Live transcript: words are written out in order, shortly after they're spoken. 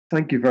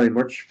Thank you very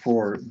much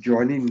for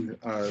joining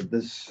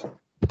this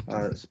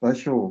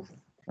special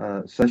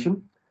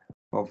session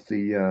of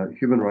the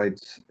Human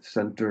Rights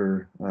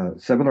Centre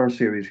seminar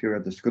series here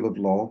at the School of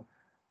Law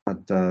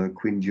at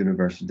Queen's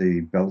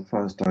University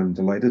Belfast. I'm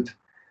delighted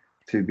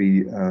to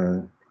be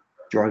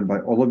joined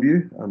by all of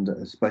you, and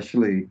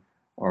especially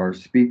our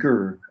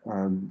speaker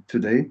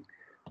today,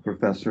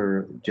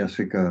 Professor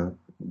Jessica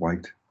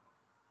Whyte.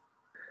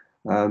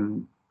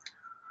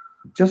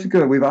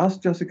 We've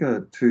asked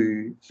Jessica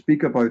to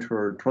speak about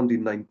her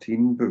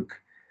 2019 book,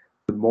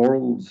 The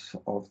Morals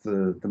of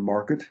the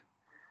Market,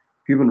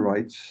 Human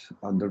Rights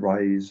and the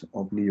Rise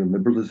of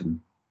Neoliberalism.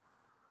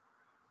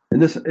 In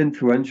this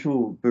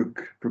influential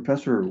book,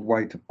 Professor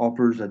Whyte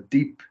offers a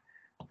deep,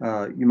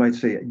 you might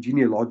say, a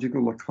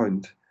genealogical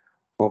account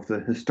of the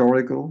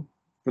historical,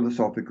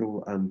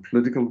 philosophical and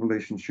political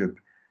relationship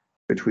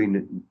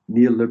between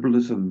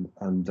neoliberalism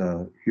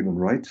and human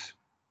rights.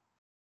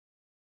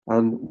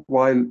 And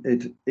while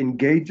it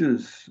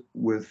engages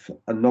with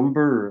a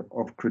number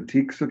of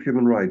critiques of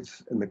human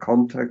rights in the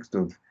context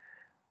of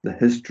the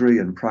history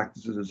and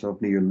practices of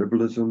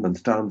neoliberalism and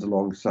stands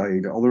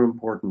alongside other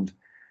important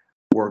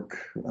work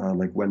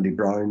like Wendy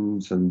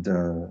Brown's and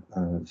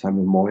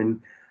Simon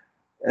Moyne,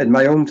 in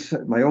my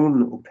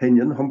own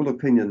opinion, humble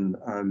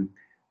opinion,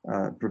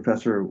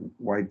 Professor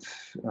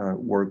Whyte's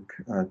work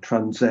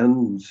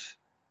transcends,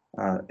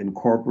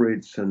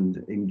 incorporates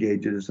and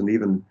engages and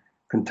even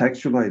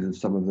contextualizes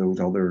some of those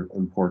other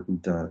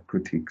important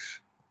critiques.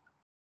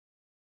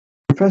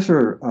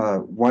 Professor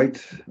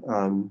Whyte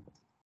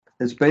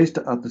is based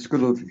at the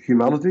School of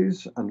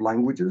Humanities and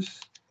Languages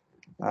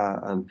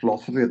and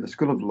Philosophy at the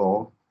School of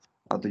Law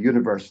at the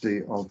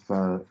University of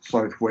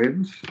South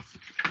Wales.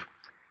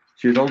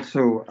 She is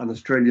also an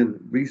Australian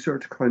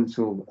Research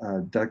Council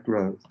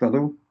DECRA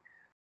Fellow.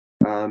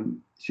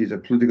 She's a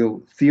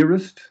political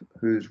theorist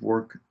whose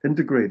work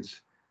integrates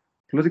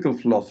political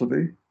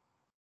philosophy,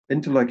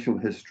 intellectual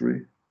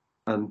history,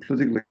 and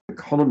political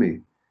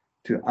economy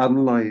to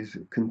analyze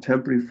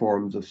contemporary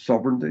forms of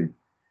sovereignty,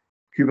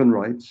 human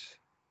rights,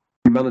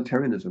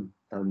 humanitarianism,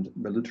 and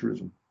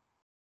militarism.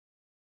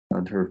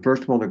 And her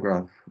first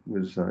monograph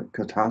was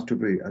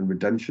Catastrophe and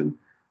Redemption,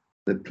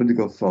 the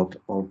Political Thought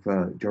of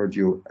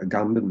Giorgio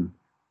Agamben,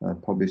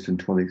 published in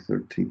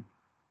 2013.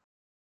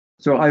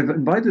 So I've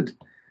invited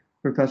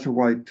Professor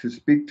Whyte to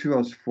speak to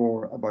us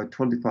for about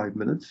 25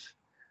 minutes.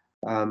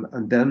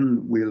 And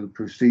then we'll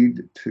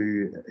proceed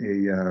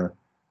to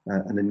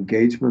an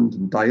engagement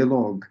and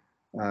dialogue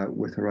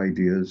with her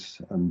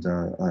ideas. And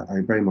I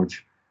very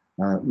much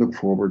look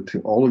forward to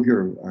all of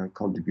your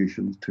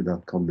contributions to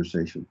that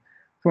conversation.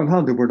 So I'll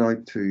hand over now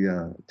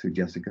to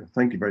Jessica.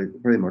 Thank you very,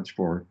 very much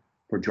for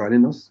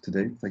joining us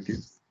today. Thank you.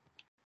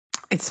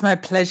 It's my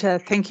pleasure.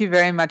 Thank you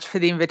very much for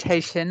the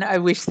invitation. I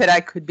wish that I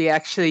could be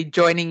actually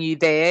joining you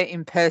there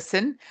in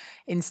person.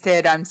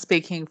 Instead, I'm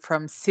speaking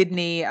from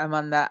Sydney. I'm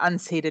on the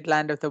unceded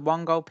land of the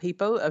Wongal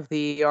people of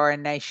the Eora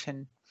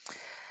Nation.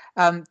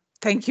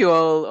 Thank you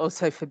all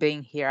also for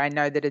being here. I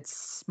know that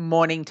it's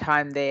morning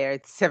time there.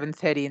 It's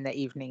 7:30 in the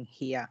evening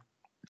here.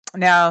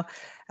 Now,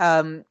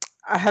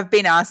 I have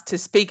been asked to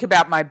speak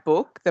about my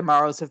book, The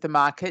Morals of the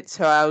Market,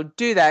 so I'll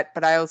do that.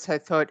 But I also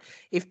thought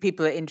if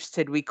people are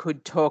interested, we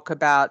could talk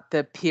about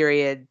the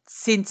period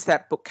since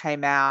that book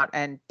came out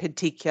and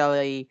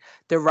particularly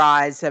the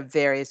rise of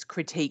various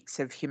critiques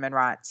of human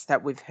rights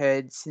that we've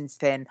heard since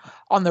then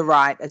on the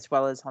right as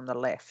well as on the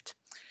left.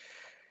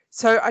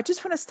 So I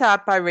just want to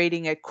start by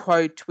reading a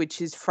quote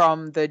which is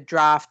from the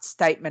draft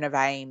statement of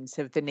aims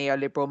of the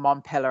neoliberal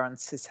Mont Pelerin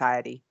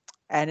Society.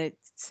 And it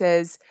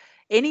says,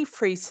 any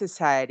free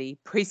society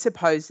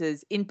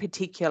presupposes, in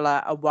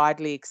particular, a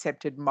widely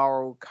accepted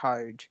moral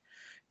code.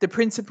 The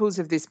principles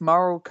of this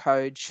moral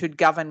code should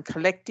govern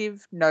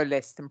collective, no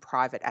less than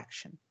private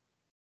action.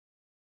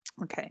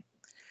 Okay.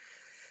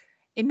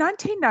 In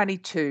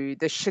 1992,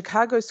 the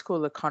Chicago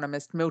School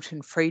economist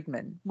Milton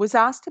Friedman was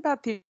asked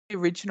about the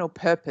original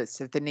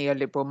purpose of the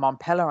neoliberal Mont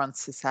Pelerin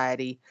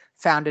Society,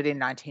 founded in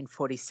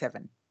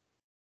 1947.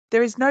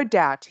 There is no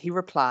doubt, he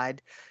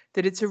replied,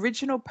 that its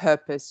original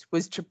purpose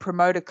was to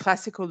promote a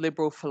classical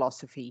liberal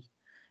philosophy,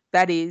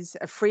 that is,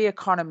 a free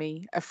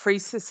economy, a free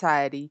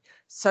society,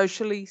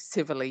 socially,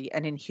 civilly,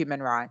 and in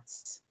human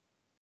rights.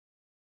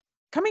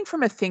 Coming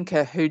from a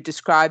thinker who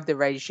described the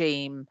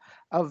regime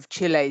of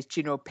Chile's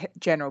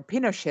General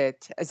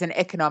Pinochet as an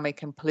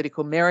economic and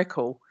political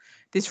miracle,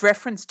 this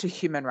reference to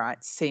human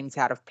rights seems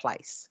out of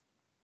place.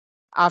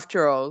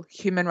 After all,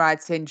 human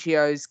rights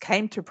NGOs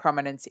came to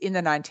prominence in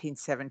the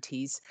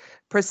 1970s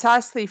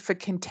precisely for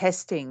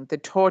contesting the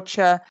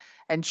torture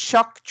and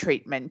shock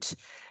treatment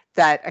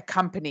that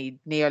accompanied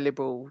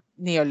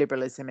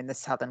neoliberalism in the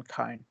Southern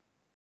Cone.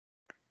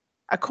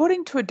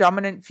 According to a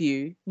dominant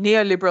view,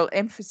 neoliberal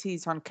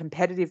emphases on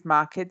competitive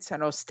markets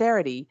and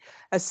austerity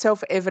are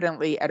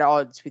self-evidently at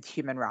odds with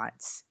human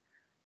rights.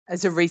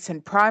 As a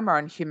recent primer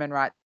on human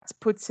rights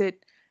puts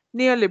it,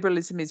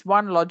 neoliberalism is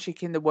one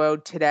logic in the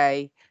world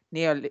today,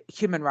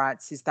 human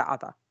rights is the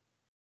other.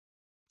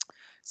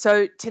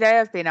 So today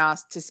I've been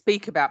asked to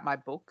speak about my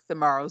book, The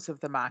Morals of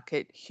the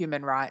Market,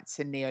 Human Rights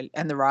and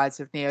the Rise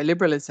of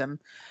Neoliberalism,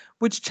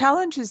 which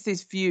challenges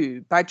this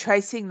view by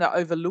tracing the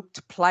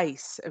overlooked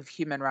place of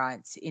human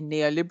rights in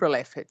neoliberal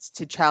efforts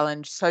to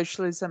challenge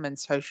socialism and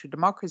social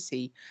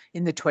democracy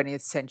in the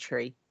 20th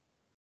century.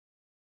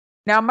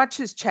 Now, much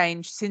has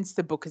changed since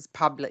the book is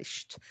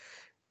published.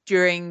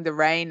 During the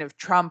reign of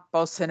Trump,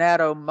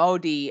 Bolsonaro,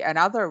 Modi, and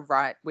other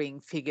right-wing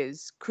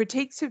figures,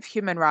 critiques of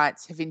human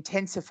rights have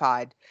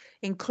intensified,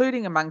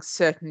 including amongst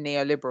certain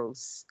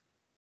neoliberals.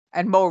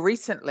 And more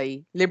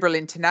recently, liberal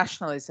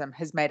internationalism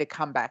has made a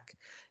comeback,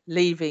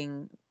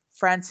 leaving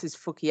Francis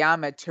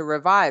Fukuyama to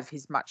revive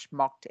his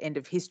much-mocked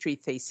end-of-history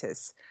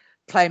thesis,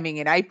 claiming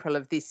in April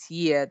of this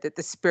year that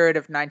the spirit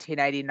of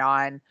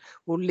 1989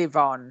 will live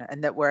on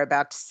and that we're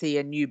about to see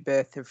a new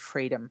birth of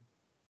freedom.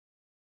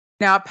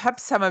 Now,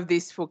 perhaps some of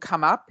this will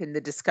come up in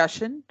the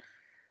discussion,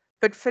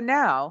 but for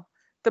now,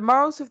 The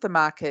Morals of the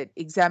Market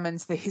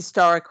examines the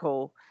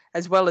historical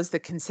as well as the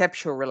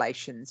conceptual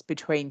relations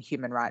between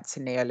human rights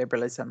and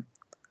neoliberalism.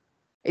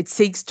 It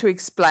seeks to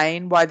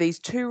explain why these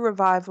two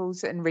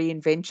revivals and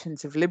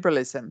reinventions of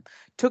liberalism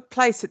took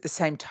place at the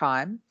same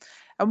time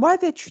and why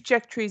their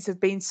trajectories have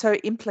been so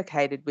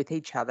implicated with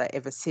each other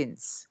ever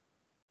since.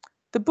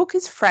 The book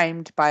is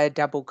framed by a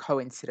double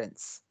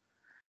coincidence.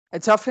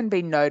 It's often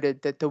been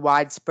noted that the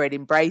widespread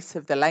embrace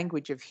of the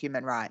language of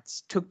human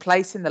rights took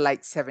place in the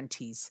late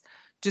 70s,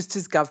 just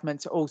as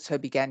governments also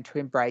began to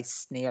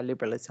embrace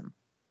neoliberalism.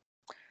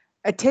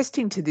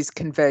 Attesting to this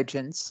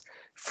convergence,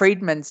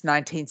 Friedman's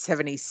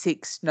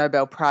 1976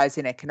 Nobel Prize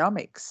in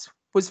Economics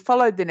was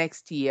followed the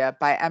next year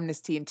by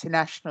Amnesty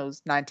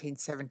International's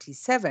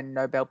 1977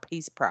 Nobel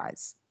Peace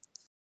Prize.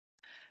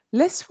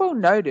 Less well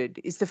noted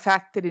is the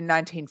fact that in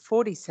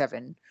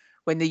 1947,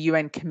 when the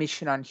UN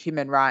Commission on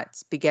Human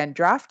Rights began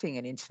drafting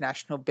an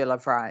International Bill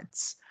of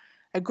Rights,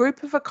 a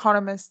group of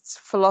economists,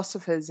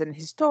 philosophers, and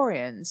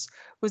historians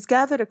was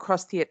gathered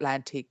across the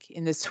Atlantic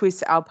in the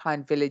Swiss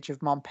alpine village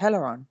of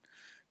Montpellier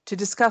to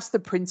discuss the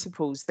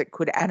principles that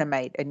could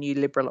animate a new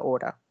liberal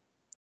order.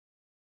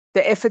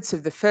 The efforts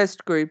of the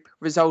first group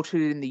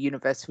resulted in the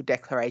Universal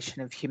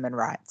Declaration of Human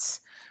Rights,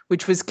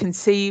 which was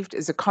conceived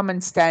as a common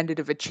standard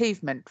of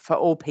achievement for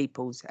all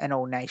peoples and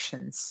all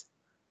nations.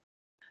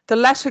 The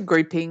latter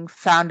grouping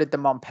founded the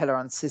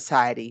Montpellier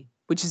Society,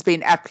 which has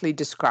been aptly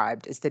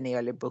described as the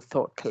neoliberal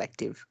thought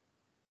collective.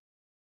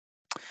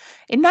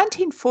 In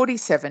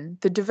 1947,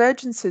 the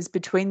divergences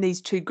between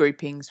these two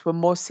groupings were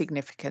more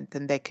significant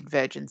than their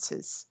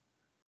convergences.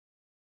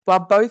 While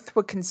both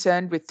were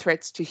concerned with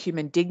threats to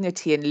human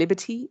dignity and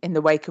liberty in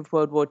the wake of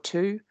World War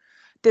II,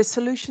 their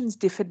solutions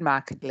differed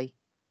markedly.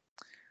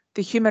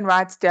 The human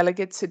rights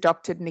delegates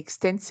adopted an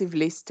extensive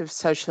list of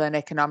social and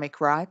economic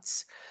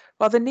rights,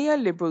 while the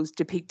neoliberals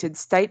depicted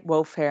state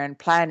welfare and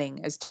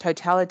planning as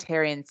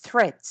totalitarian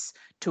threats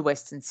to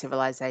Western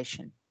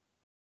civilization.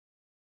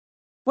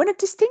 When a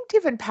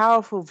distinctive and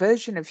powerful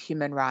version of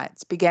human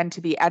rights began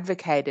to be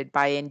advocated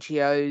by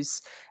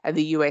NGOs and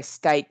the US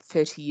state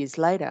 30 years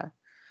later,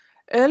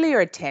 earlier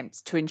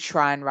attempts to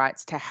enshrine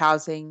rights to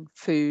housing,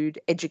 food,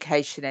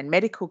 education, and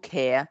medical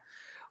care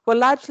were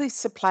largely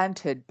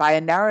supplanted by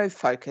a narrow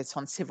focus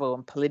on civil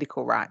and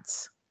political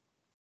rights.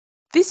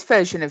 This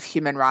version of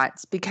human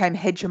rights became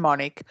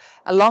hegemonic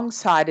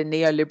alongside a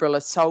neoliberal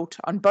assault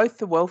on both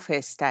the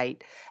welfare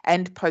state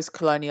and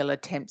post-colonial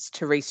attempts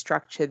to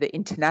restructure the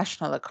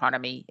international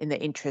economy in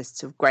the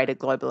interests of greater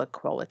global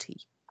equality.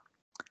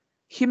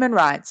 Human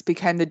rights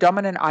became the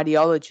dominant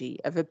ideology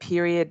of a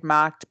period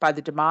marked by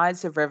the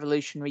demise of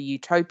revolutionary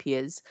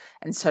utopias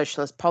and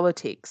socialist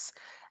politics,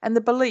 and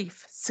the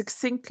belief,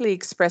 succinctly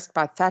expressed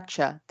by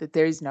Thatcher, that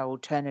there is no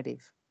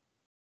alternative.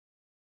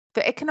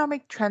 The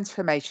economic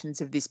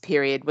transformations of this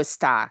period were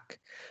stark,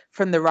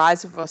 from the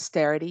rise of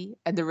austerity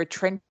and the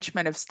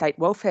retrenchment of state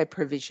welfare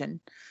provision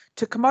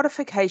to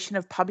commodification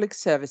of public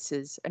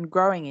services and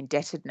growing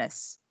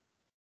indebtedness.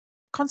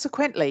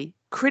 Consequently,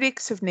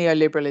 critics of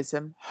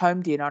neoliberalism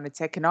homed in on its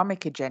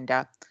economic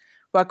agenda,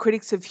 while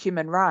critics of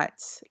human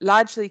rights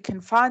largely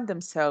confined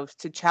themselves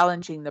to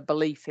challenging the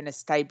belief in a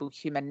stable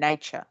human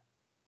nature.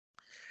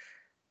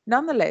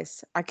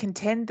 Nonetheless, I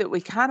contend that we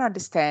can't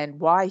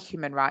understand why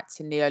human rights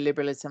and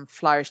neoliberalism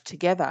flourish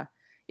together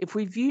if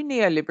we view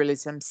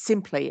neoliberalism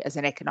simply as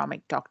an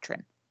economic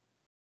doctrine.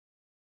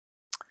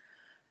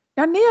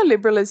 Now,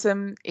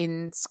 neoliberalism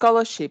in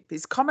scholarship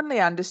is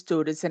commonly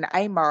understood as an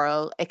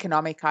amoral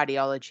economic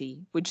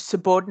ideology which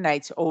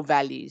subordinates all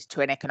values to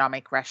an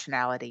economic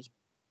rationality.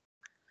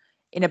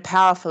 In a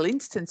powerful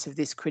instance of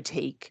this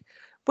critique,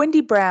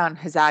 Wendy Brown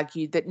has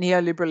argued that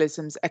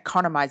neoliberalism's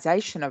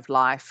economization of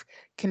life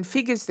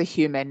configures the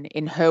human,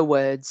 in her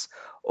words,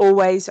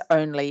 always,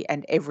 only,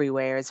 and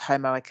everywhere as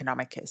Homo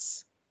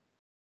economicus.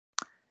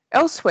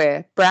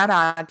 Elsewhere, Brown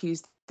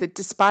argues that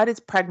despite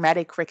its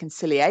pragmatic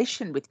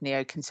reconciliation with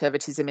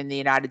neoconservatism in the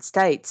United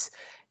States,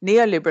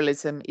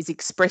 neoliberalism is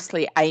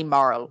expressly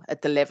amoral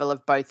at the level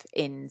of both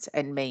ends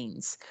and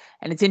means.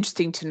 And it's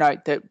interesting to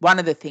note that one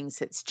of the things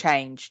that's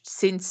changed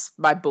since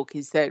my book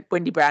is that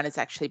Wendy Brown has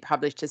actually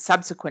published a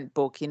subsequent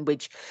book in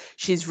which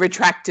she's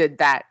retracted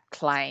that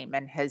claim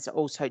and has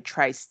also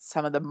traced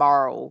some of the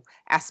moral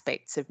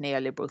aspects of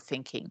neoliberal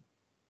thinking.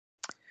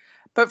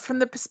 But from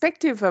the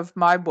perspective of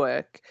my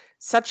work,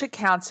 such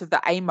accounts of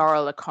the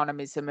amoral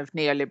economism of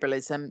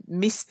neoliberalism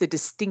miss the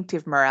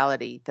distinctive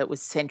morality that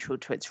was central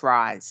to its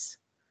rise.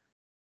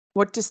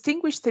 What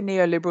distinguished the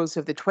neoliberals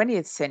of the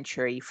 20th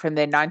century from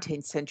their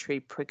 19th century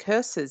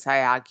precursors,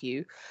 I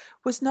argue,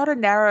 was not a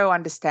narrow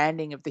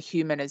understanding of the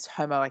human as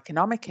Homo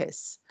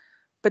economicus,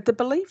 but the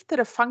belief that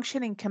a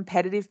functioning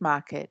competitive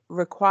market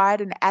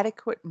required an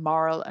adequate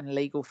moral and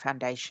legal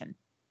foundation.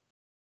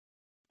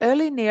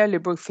 Early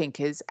neoliberal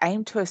thinkers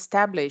aimed to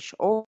establish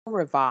or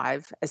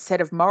revive a set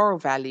of moral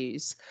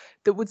values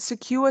that would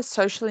secure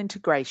social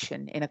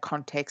integration in a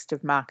context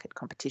of market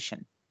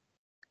competition.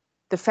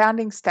 The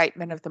founding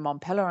statement of the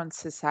Mont Pelerin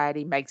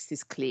Society makes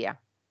this clear.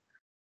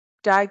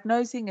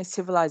 Diagnosing a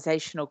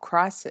civilizational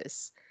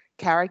crisis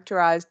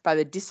characterized by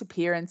the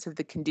disappearance of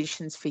the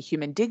conditions for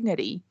human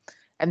dignity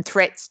and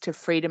threats to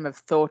freedom of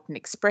thought and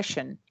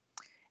expression,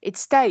 it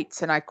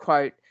states, and I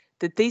quote,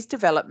 that these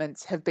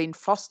developments have been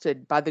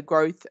fostered by the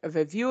growth of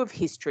a view of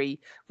history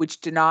which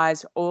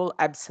denies all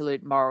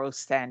absolute moral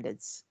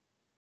standards.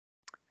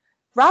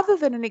 Rather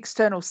than an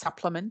external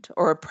supplement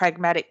or a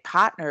pragmatic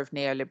partner of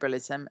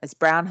neoliberalism, as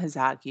Brown has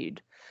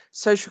argued,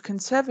 social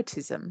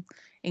conservatism,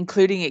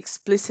 including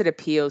explicit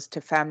appeals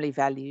to family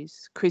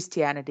values,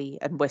 Christianity,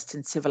 and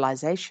Western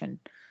civilization,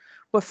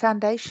 were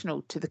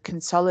foundational to the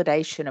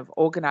consolidation of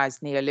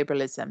organised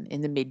neoliberalism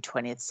in the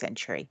mid-20th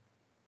century.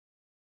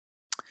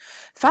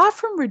 Far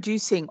from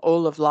reducing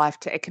all of life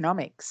to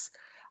economics,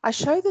 I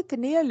show that the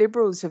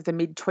neoliberals of the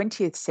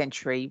mid-20th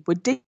century were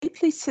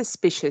deeply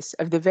suspicious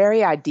of the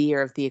very idea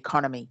of the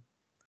economy.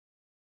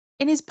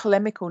 In his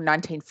polemical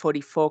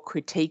 1944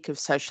 critique of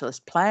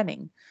socialist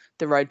planning,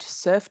 The Road to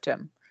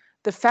Serfdom,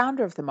 the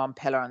founder of the Mont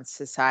Pelerin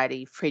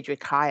Society,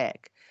 Friedrich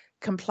Hayek,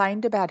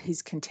 complained about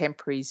his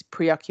contemporaries'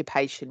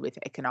 preoccupation with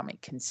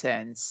economic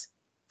concerns.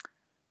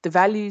 The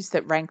values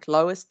that rank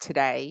lowest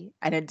today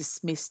and are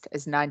dismissed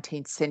as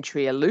 19th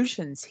century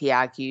illusions, he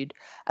argued,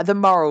 are the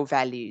moral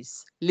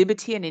values: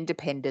 liberty and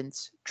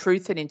independence,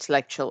 truth and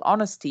intellectual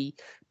honesty,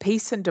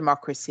 peace and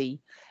democracy,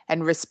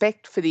 and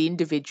respect for the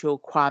individual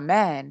qua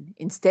man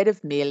instead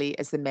of merely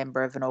as the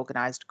member of an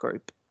organised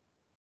group.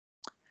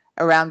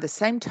 Around the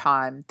same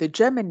time, the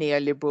German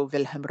neoliberal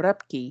Wilhelm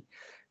Röpke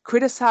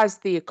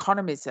criticised the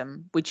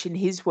economism, which in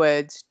his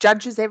words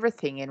judges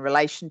everything in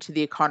relation to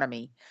the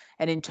economy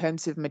and in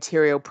terms of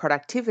material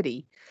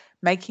productivity,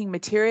 making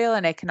material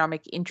and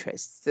economic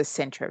interests the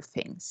centre of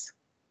things.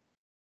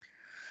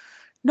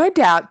 No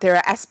doubt there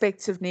are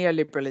aspects of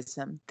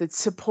neoliberalism that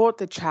support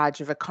the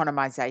charge of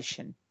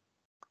economisation.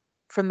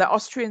 From the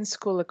Austrian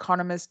school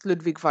economist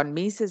Ludwig von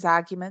Mises'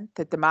 argument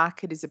that the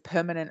market is a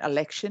permanent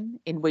election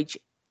in which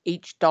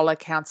each dollar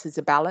counts as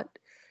a ballot,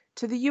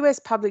 to the US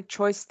public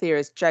choice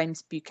theorist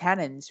James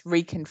Buchanan's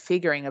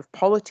reconfiguring of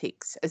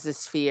politics as a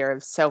sphere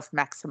of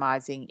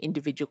self-maximising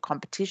individual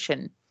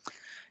competition,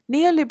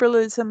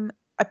 neoliberalism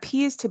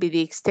appears to be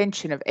the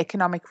extension of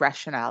economic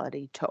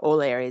rationality to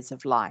all areas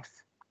of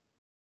life.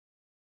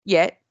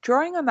 Yet,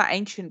 drawing on the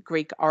ancient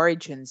Greek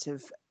origins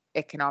of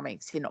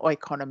economics in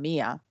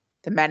oikonomia,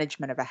 the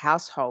management of a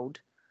household,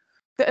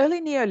 the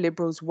early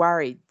neoliberals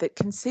worried that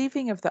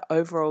conceiving of the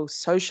overall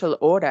social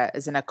order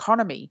as an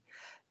economy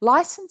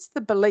licensed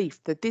the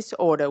belief that this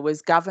order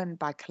was governed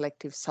by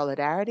collective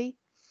solidarity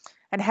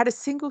and had a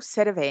single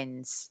set of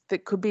ends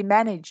that could be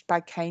managed by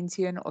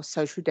Keynesian or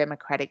social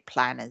democratic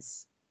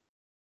planners.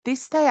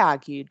 This, they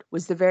argued,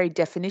 was the very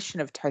definition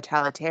of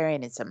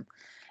totalitarianism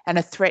and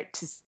a threat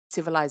to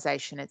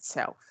civilization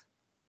itself.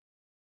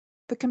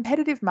 The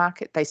competitive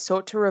market they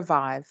sought to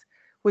revive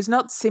was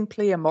not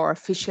simply a more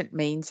efficient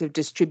means of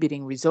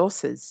distributing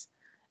resources.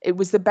 It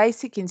was the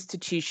basic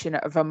institution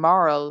of a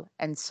moral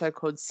and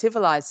so-called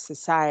civilized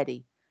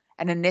society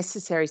and a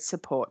necessary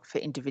support for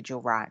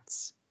individual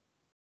rights.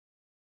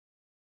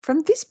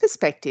 From this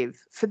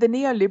perspective, for the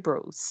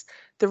neoliberals,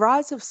 the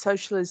rise of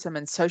socialism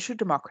and social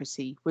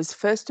democracy was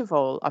first of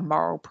all a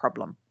moral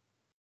problem.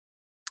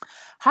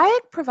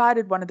 Hayek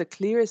provided one of the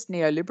clearest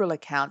neoliberal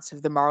accounts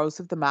of the morals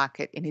of the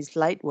market in his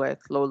late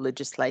work, Law,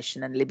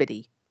 Legislation and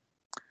Liberty.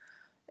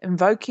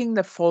 Invoking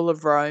the fall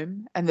of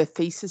Rome and the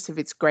thesis of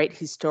its great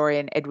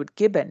historian Edward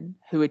Gibbon,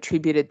 who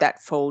attributed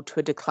that fall to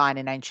a decline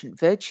in ancient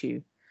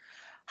virtue,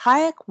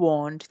 Hayek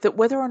warned that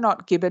whether or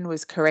not Gibbon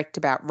was correct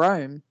about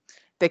Rome,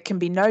 there can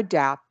be no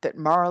doubt that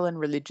moral and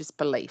religious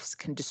beliefs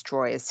can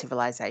destroy a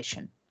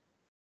civilization.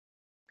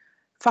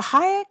 For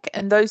Hayek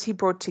and those he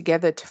brought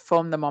together to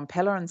form the Mont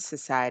Pelerin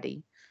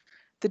Society,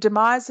 the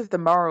demise of the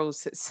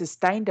morals that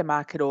sustained a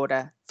market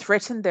order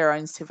threatened their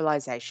own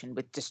civilization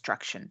with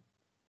destruction.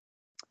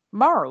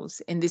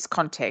 Morals, in this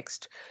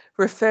context,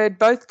 referred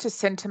both to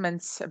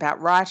sentiments about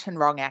right and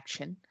wrong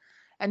action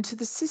and to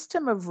the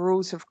system of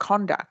rules of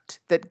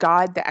conduct that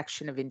guide the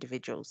action of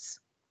individuals.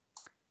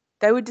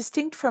 They were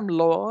distinct from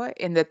law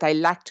in that they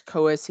lacked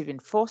coercive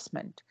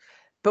enforcement,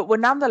 but were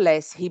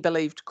nonetheless, he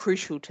believed,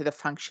 crucial to the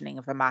functioning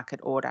of a market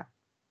order.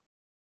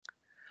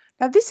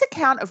 Now, this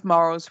account of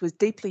morals was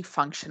deeply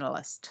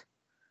functionalist.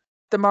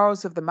 The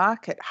morals of the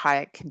market,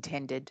 Hayek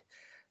contended,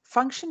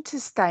 function to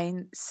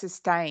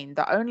sustain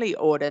the only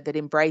order that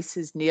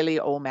embraces nearly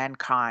all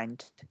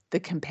mankind, the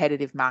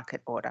competitive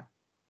market order.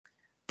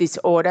 This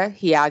order,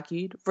 he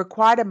argued,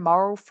 required a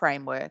moral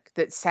framework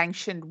that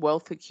sanctioned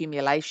wealth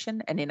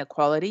accumulation and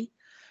inequality,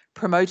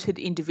 promoted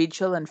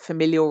individual and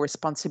familial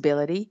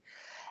responsibility,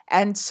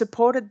 and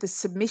supported the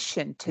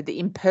submission to the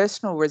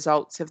impersonal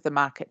results of the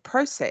market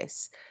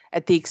process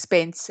at the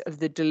expense of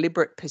the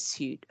deliberate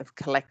pursuit of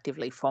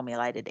collectively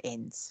formulated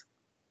ends.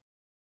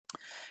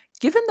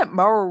 Given that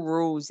moral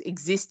rules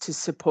exist to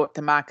support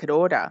the market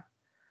order,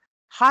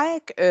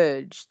 Hayek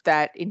urged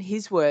that, in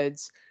his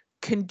words,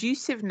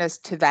 conduciveness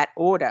to that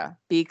order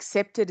be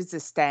accepted as a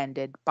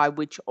standard by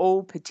which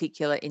all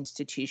particular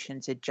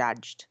institutions are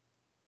judged.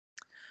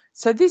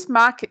 So this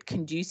market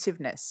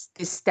conduciveness,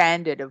 this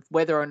standard of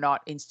whether or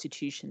not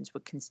institutions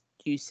were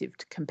conducive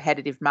to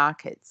competitive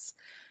markets,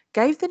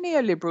 gave the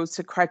neoliberals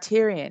a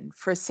criterion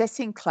for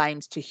assessing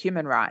claims to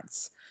human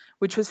rights,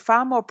 which was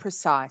far more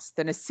precise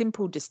than a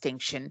simple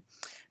distinction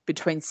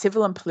between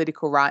civil and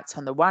political rights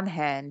on the one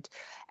hand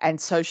and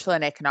social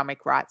and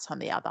economic rights on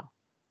the other.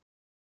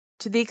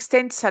 To the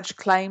extent such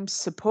claims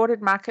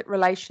supported market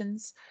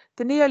relations,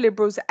 the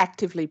neoliberals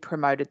actively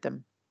promoted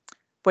them.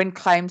 When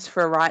claims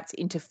for rights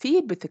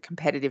interfered with the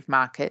competitive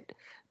market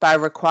by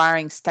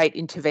requiring state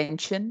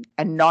intervention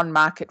and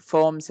non-market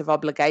forms of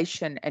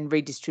obligation and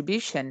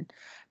redistribution,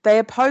 they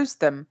opposed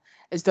them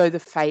as though the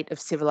fate of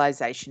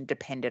civilization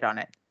depended on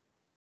it.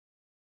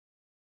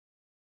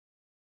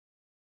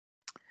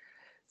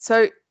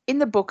 So in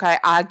the book, I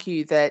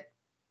argue that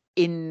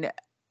in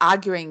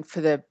arguing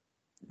for the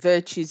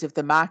virtues of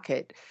the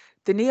market,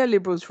 the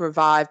neoliberals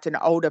revived an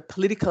older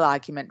political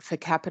argument for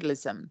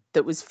capitalism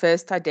that was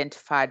first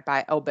identified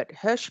by Albert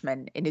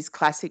Hirschman in his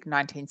classic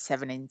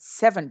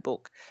 1977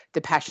 book,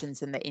 The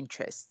Passions and the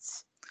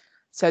Interests.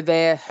 So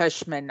there,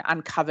 Hirschman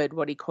uncovered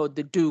what he called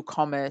the do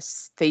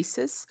commerce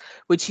thesis,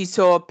 which he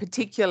saw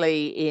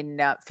particularly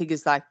in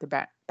figures like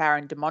the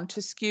Baron de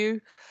Montesquieu.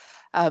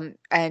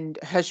 And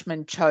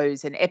Hirschman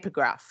chose an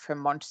epigraph from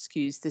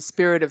Montesquieu's The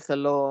Spirit of the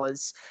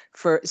Laws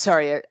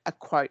a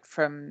quote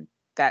from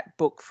that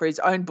book for his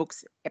own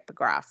book's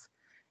epigraph.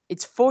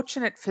 It's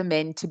fortunate for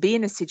men to be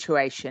in a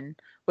situation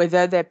where,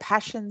 though their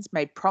passions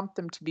may prompt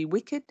them to be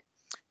wicked,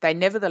 they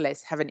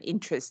nevertheless have an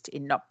interest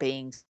in not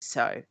being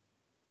so.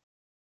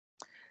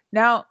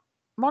 Now,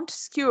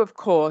 Montesquieu, of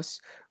course,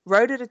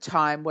 wrote at a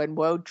time when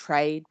world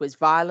trade was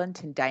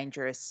violent and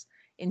dangerous,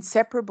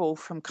 inseparable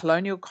from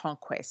colonial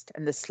conquest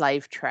and the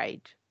slave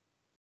trade.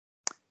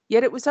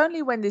 Yet it was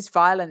only when this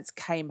violence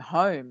came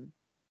home,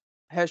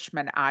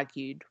 Hirschman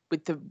argued,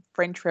 with the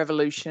French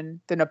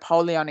Revolution, the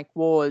Napoleonic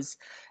Wars,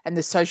 and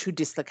the social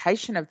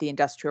dislocation of the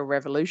Industrial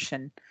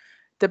Revolution,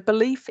 that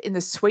belief in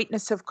the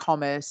sweetness of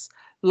commerce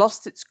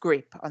lost its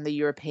grip on the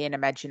European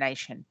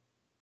imagination.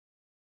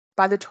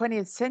 By the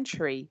 20th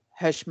century,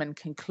 Hirschman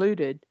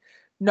concluded,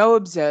 no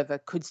observer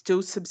could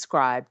still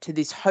subscribe to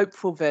this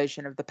hopeful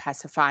version of the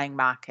pacifying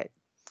market,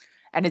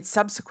 and its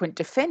subsequent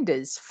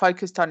defenders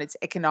focused on its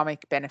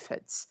economic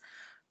benefits,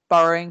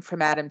 borrowing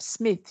from Adam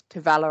Smith to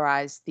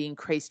valorize the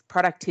increased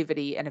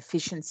productivity and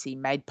efficiency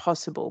made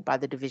possible by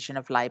the division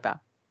of labour.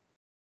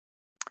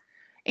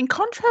 In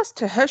contrast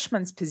to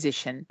Hirschman's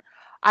position,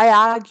 I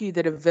argue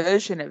that a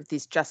version of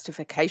this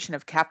justification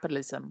of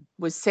capitalism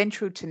was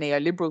central to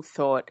neoliberal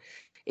thought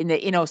in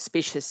the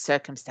inauspicious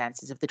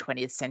circumstances of the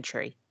 20th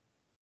century.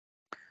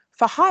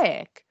 For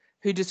Hayek,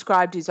 who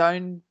described his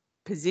own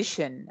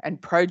position and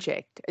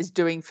project as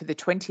doing for the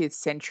 20th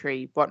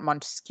century what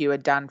Montesquieu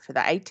had done for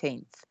the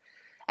 18th,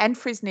 and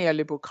for his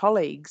neoliberal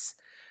colleagues,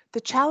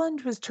 the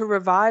challenge was to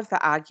revive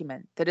the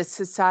argument that a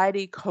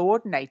society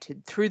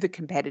coordinated through the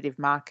competitive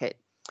market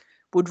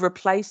would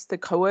replace the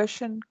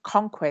coercion,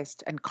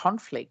 conquest, and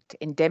conflict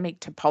endemic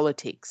to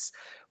politics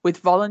with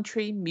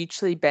voluntary,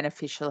 mutually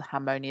beneficial,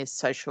 harmonious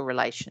social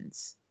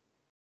relations.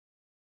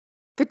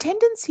 The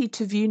tendency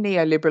to view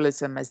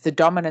neoliberalism as the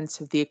dominance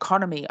of the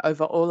economy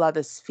over all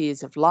other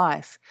spheres of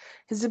life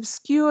has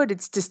obscured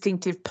its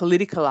distinctive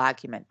political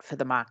argument for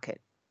the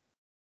market.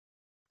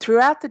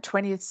 Throughout the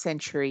 20th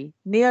century,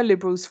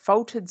 neoliberals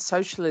faulted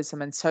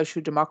socialism and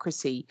social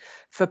democracy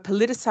for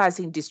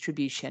politicizing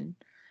distribution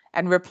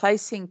and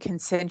replacing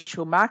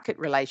consensual market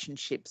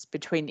relationships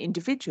between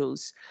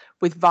individuals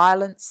with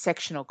violent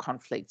sectional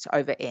conflicts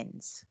over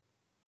ends.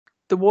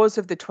 The wars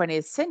of the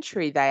 20th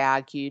century, they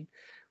argued,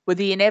 were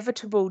the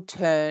inevitable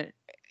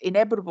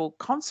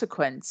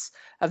consequence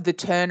of the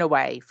turn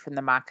away from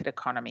the market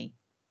economy.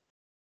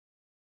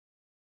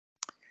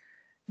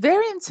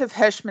 Variants of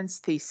Hirschman's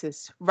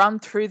thesis run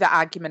through the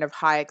argument of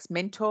Hayek's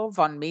mentor,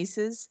 von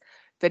Mises,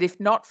 that if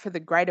not for the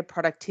greater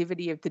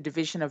productivity of the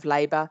division of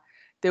labour,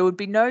 there would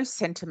be no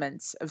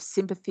sentiments of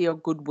sympathy or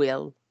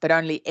goodwill, but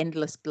only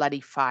endless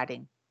bloody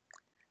fighting.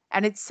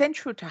 And it's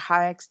central to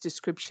Hayek's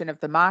description of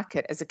the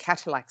market as a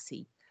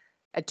catalaxy,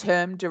 a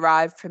term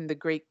derived from the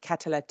Greek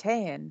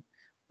katalatein,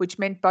 which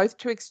meant both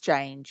to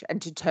exchange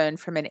and to turn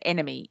from an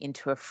enemy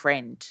into a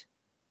friend.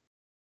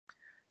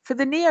 For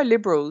the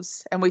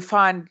neoliberals, and we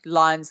find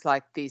lines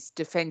like this,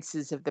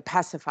 defences of the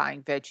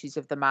pacifying virtues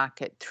of the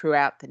market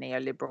throughout the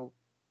neoliberal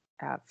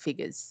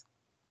figures.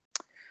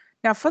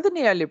 Now, for the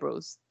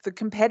neoliberals, the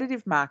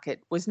competitive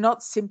market was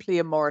not simply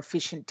a more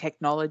efficient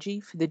technology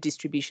for the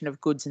distribution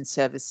of goods and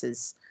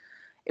services.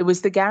 It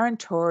was the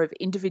guarantor of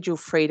individual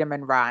freedom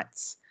and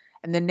rights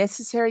and the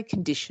necessary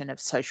condition of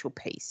social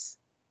peace.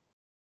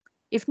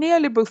 If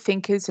neoliberal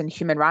thinkers and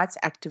human rights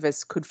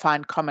activists could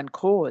find common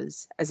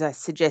cause, as I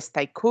suggest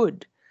they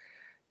could,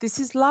 this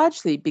is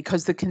largely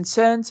because the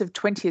concerns of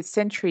 20th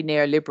century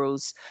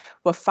neoliberals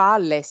were far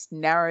less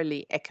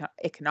narrowly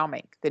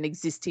economic than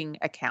existing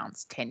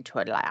accounts tend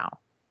to allow.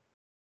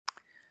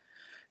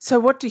 So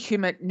what do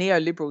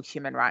neoliberal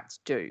human rights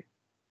do?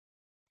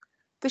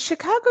 The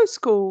Chicago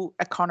School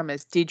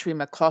economist Deirdre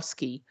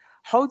McCloskey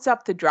holds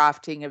up the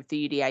drafting of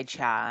the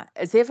UDHR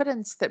as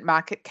evidence that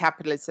market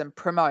capitalism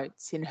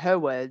promotes, in her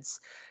words,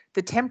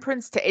 the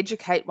temperance to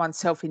educate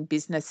oneself in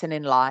business and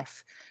in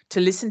life, to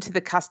listen to the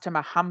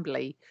customer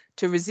humbly,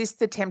 to resist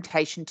the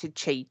temptation to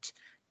cheat,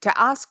 to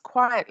ask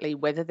quietly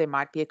whether there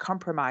might be a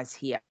compromise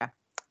here,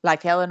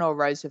 like Eleanor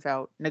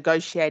Roosevelt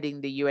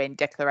negotiating the UN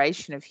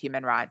Declaration of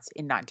Human Rights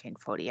in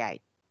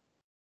 1948.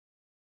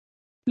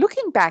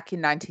 Looking back in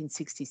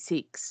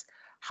 1966,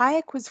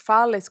 Hayek was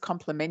far less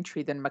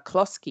complimentary than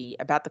McCloskey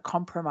about the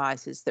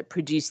compromises that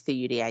produced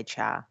the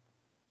UDHR.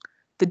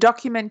 The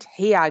document,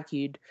 he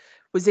argued,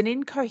 was an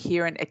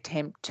incoherent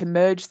attempt to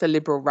merge the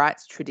liberal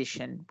rights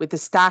tradition with a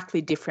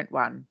starkly different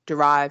one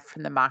derived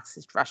from the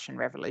Marxist Russian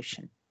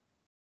Revolution.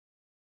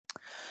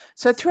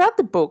 So throughout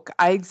the book,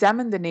 I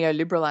examine the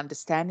neoliberal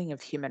understanding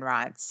of human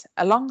rights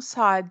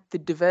alongside the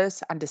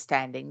diverse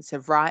understandings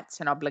of rights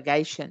and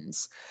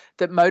obligations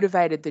that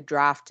motivated the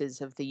drafters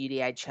of the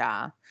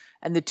UDHR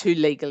and the two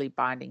legally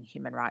binding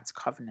human rights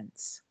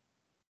covenants.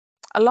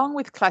 Along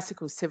with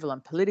classical civil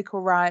and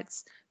political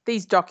rights,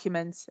 these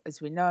documents,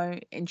 as we know,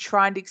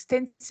 enshrined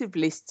extensive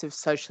lists of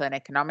social and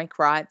economic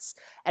rights,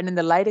 and in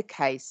the later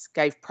case,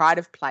 gave pride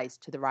of place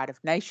to the right of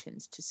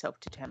nations to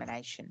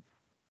self-determination.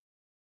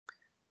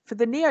 For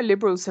the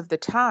neoliberals of the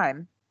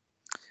time,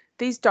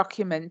 these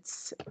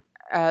documents,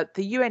 the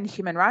UN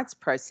human rights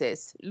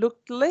process,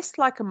 looked less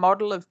like a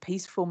model of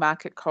peaceful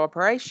market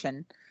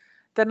cooperation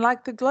than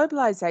like the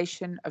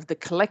globalization of the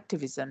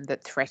collectivism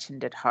that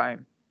threatened at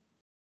home.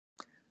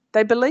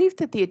 They believed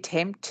that the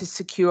attempt to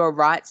secure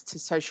rights to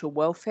social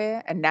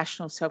welfare and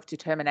national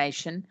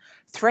self-determination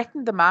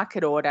threatened the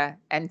market order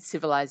and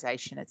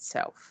civilization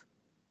itself.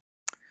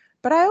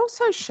 But I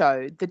also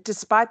showed that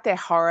despite their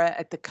horror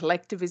at the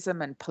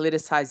collectivism and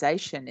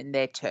politicization, in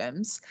their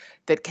terms,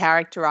 that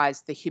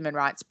characterized the human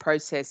rights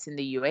process in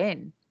the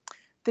UN,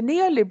 the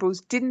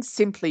neoliberals didn't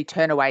simply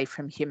turn away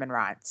from human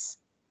rights.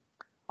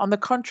 On the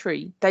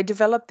contrary, they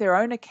developed their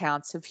own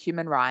accounts of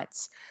human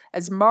rights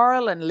as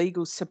moral and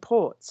legal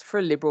supports for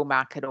a liberal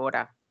market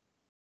order.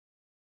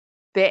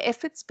 Their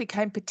efforts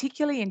became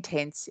particularly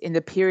intense in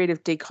the period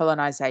of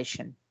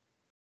decolonisation,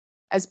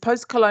 as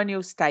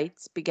post-colonial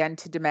states began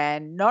to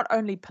demand not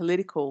only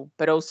political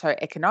but also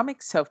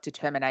economic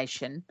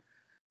self-determination.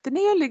 The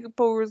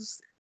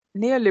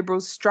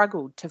neoliberals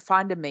struggled to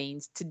find a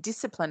means to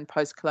discipline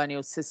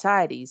post-colonial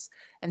societies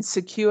and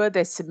secure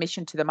their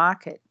submission to the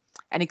market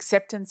and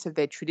acceptance of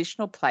their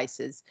traditional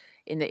places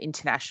in the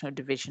international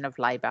division of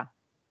labour.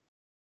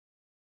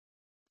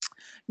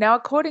 Now,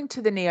 according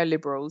to the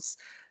neoliberals,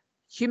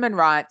 human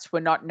rights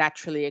were not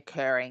naturally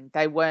occurring.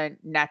 They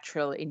weren't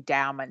natural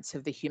endowments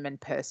of the human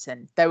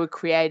person. They were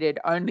created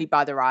only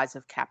by the rise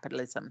of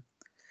capitalism.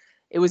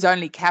 It was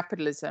only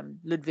capitalism,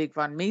 Ludwig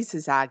von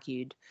Mises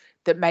argued,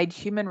 that made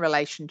human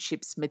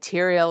relationships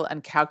material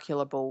and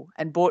calculable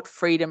and brought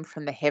freedom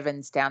from the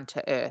heavens down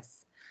to earth.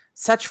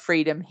 Such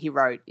freedom, he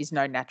wrote, is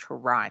no natural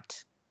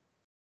right.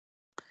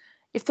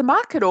 If the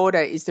market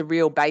order is the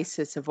real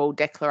basis of all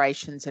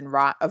declarations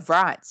of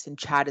rights and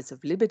charters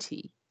of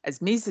liberty,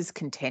 as Mises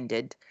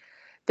contended,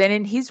 then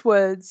in his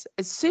words,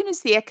 as soon as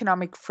the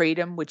economic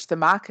freedom which the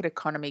market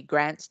economy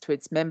grants to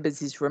its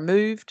members is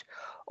removed,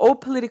 all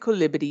political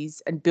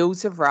liberties and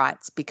bills of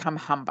rights become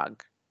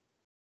humbug.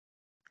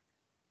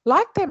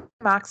 Like their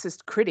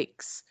Marxist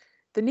critics,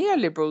 the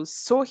neoliberals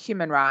saw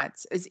human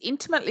rights as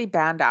intimately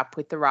bound up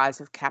with the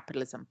rise of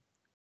capitalism.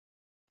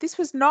 This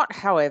was not,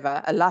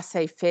 however, a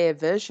laissez-faire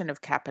version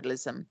of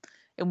capitalism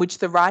in which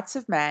the rights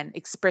of man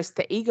expressed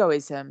the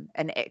egoism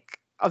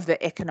of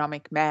the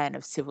economic man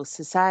of civil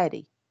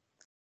society.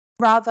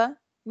 Rather,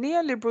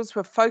 neoliberals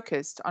were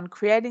focused on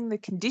creating the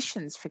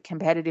conditions for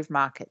competitive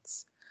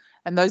markets,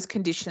 and those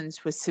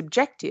conditions were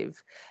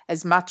subjective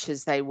as much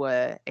as they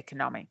were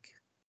economic.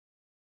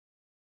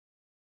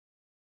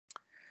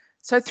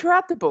 So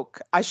throughout the book,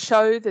 I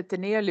show that the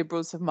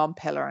neoliberals of Mont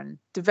Pelerin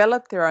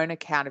developed their own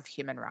account of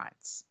human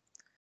rights.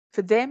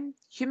 For them,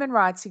 human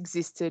rights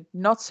existed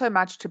not so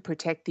much to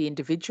protect the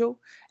individual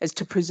as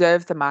to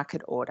preserve the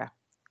market order.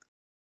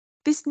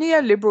 This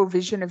neoliberal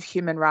vision of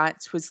human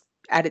rights was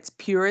at its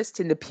purest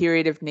in the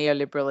period of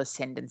neoliberal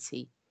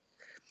ascendancy.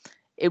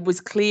 It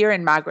was clear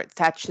in Margaret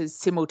Thatcher's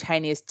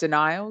simultaneous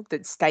denial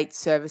that state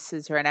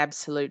services are an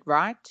absolute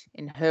right,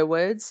 in her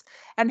words,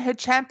 and her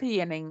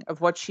championing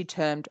of what she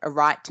termed a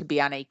right to be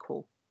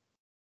unequal.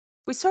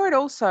 We saw it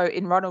also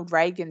in Ronald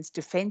Reagan's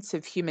defense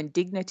of human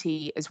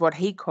dignity as what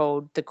he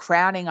called the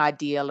crowning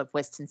ideal of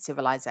Western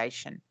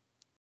civilization.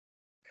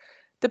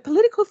 The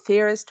political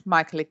theorist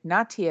Michael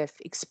Ignatieff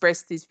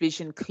expressed this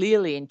vision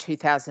clearly in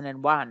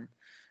 2001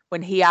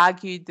 when he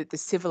argued that the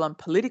civil and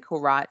political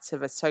rights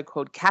of a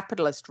so-called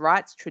capitalist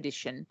rights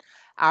tradition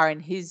are, in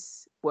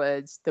his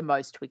words, the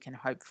most we can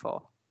hope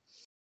for.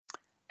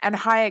 And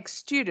Hayek's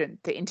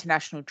student, the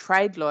international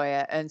trade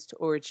lawyer Ernst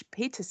Ulrich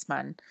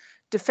Petersmann,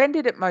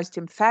 defended it most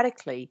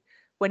emphatically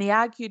when he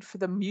argued for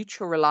the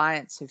mutual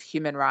reliance of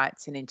human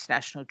rights and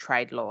international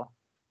trade law.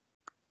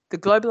 The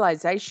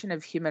globalization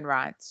of human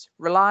rights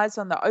relies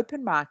on the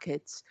open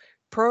markets,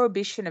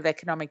 prohibition of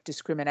economic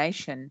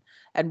discrimination,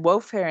 and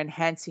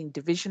welfare-enhancing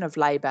division of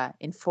labour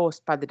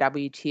enforced by the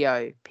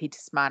WTO,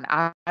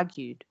 Petersmann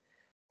argued,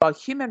 while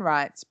human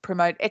rights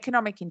promote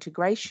economic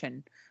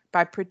integration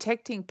by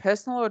protecting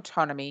personal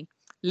autonomy,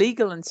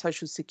 legal and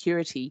social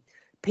security,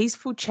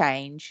 peaceful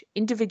change,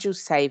 individual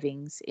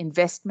savings,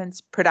 investments,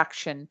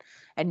 production,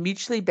 and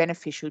mutually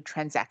beneficial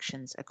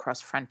transactions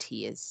across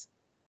frontiers.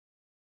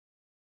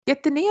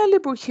 Yet the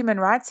neoliberal human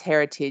rights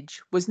heritage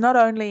was not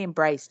only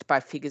embraced by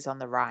figures on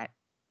the right.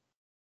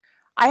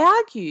 I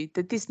argue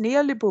that this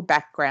neoliberal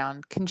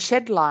background can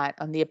shed light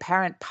on the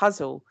apparent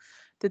puzzle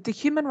that the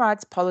human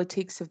rights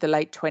politics of the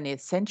late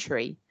 20th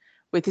century,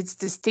 with its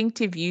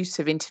distinctive use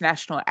of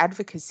international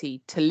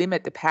advocacy to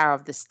limit the power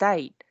of the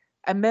state,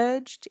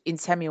 emerged, in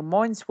Samuel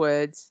Moyn's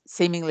words,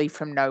 seemingly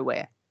from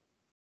nowhere.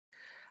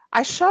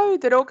 I show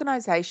that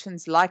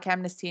organisations like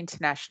Amnesty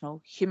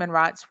International, Human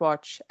Rights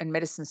Watch, and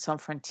Médecins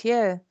Sans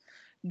Frontières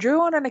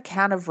drew on an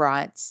account of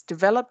rights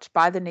developed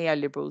by the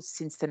neoliberals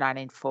since the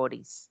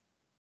 1940s.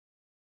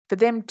 For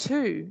them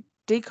too,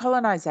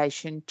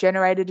 decolonisation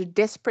generated a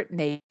desperate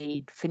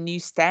need for new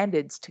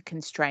standards to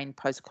constrain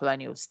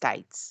post-colonial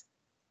states.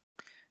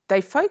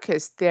 They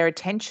focused their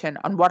attention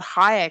on what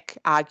Hayek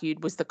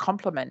argued was the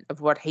complement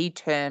of what he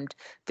termed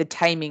the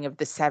taming of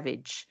the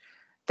savage.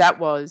 That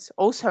was,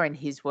 also in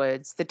his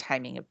words, the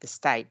taming of the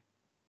state.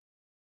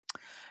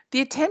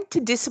 The attempt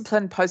to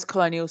discipline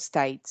post-colonial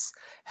states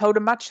held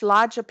a much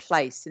larger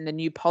place in the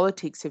new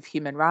politics of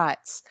human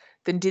rights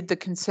than did the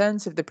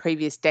concerns of the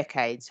previous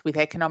decades with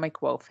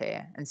economic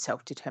welfare and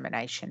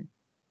self-determination.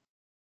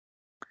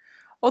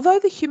 Although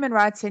the human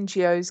rights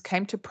NGOs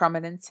came to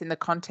prominence in the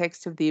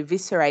context of the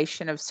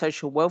evisceration of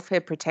social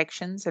welfare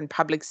protections and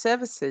public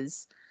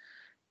services,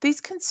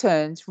 these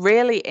concerns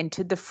rarely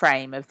entered the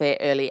frame of their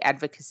early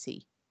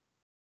advocacy.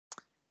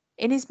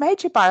 In his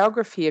major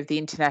biography of the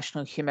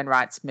international human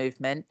rights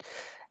movement,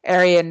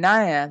 Arian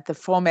Nair, the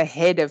former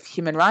head of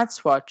Human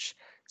Rights Watch,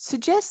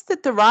 suggests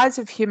that the rise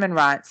of human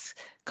rights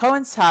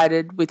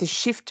coincided with a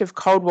shift of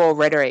Cold War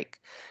rhetoric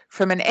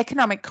from an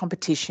economic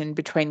competition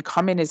between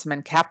communism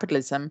and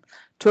capitalism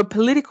to a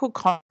political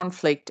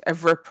conflict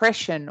of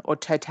repression or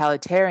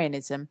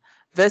totalitarianism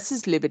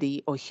versus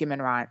liberty or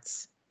human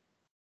rights.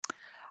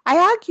 I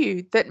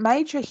argue that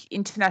major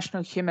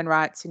international human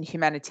rights and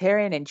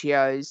humanitarian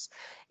NGOs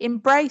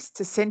embraced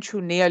a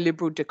central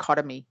neoliberal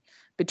dichotomy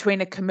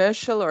between a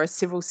commercial or a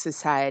civil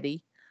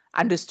society,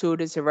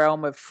 understood as a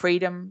realm of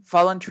freedom,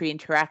 voluntary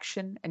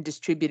interaction, and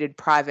distributed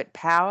private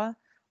power,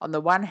 on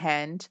the one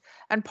hand,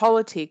 and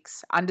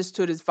politics,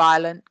 understood as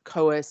violent,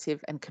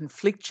 coercive, and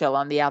conflictual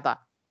on the other.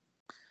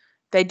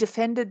 They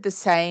defended the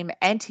same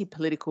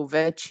anti-political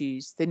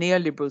virtues the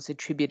neoliberals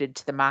attributed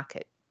to the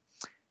market: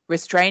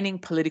 restraining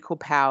political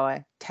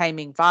power,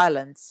 taming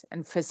violence,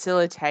 and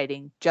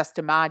facilitating just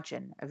a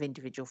margin of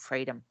individual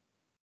freedom.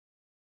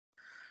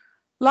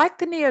 Like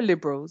the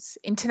neoliberals,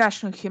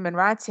 international human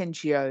rights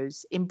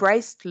NGOs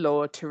embraced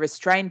law to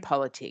restrain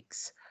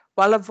politics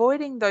while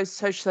avoiding those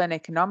social and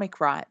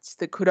economic rights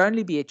that could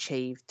only be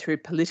achieved through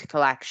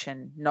political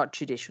action, not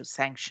judicial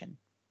sanction.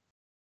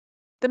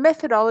 The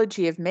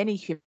methodology of many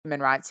human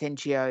rights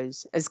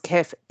NGOs, as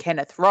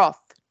Kenneth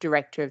Roth,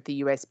 director of the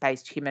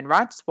US-based Human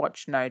Rights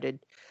Watch, noted,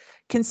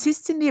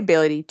 consists in the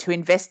ability to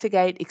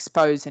investigate,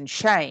 expose, and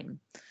shame,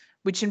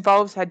 which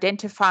involves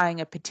identifying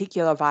a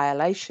particular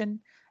violation,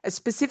 a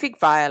specific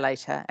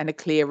violator, and a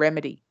clear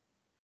remedy.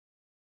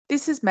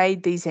 This has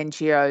made these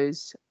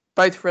NGOs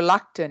both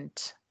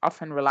reluctant,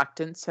 often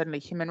reluctant, certainly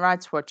Human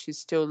Rights Watch is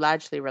still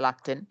largely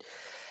reluctant,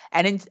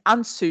 and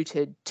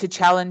unsuited to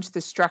challenge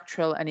the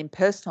structural and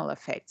impersonal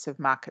effects of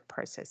market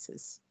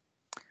processes.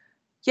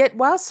 Yet,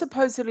 while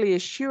supposedly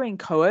eschewing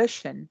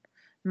coercion,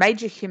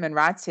 major human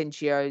rights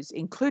NGOs,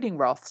 including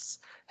Roth's,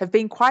 have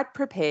been quite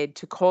prepared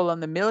to call on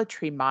the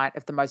military might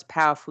of the most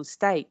powerful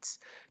states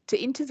to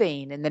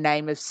intervene in the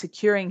name of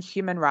securing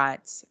human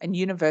rights and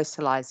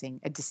universalizing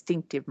a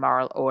distinctive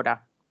moral order.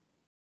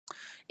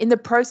 In the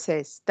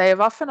process, they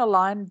have often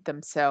aligned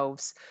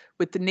themselves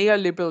with the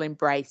neoliberal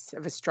embrace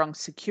of a strong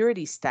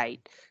security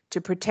state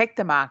to protect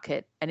the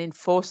market and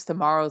enforce the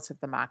morals of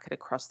the market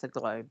across the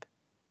globe.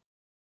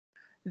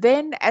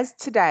 Then, as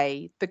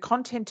today, the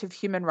content of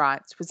human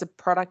rights was a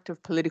product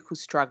of political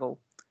struggle.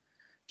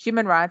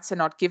 Human rights are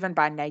not given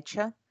by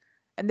nature,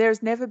 and there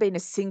has never been a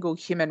single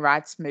human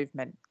rights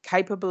movement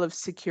capable of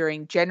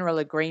securing general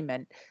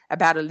agreement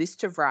about a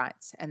list of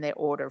rights and their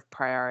order of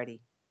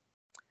priority.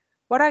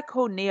 What I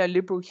call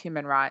neoliberal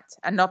human rights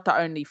are not the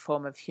only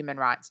form of human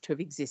rights to have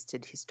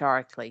existed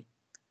historically.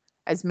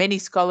 As many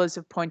scholars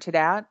have pointed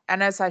out,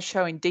 and as I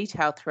show in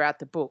detail throughout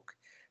the book,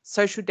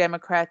 social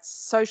democrats,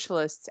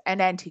 socialists,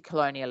 and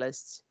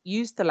anti-colonialists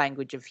used the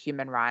language of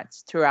human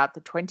rights throughout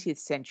the 20th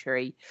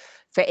century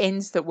for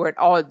ends that were at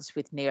odds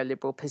with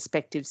neoliberal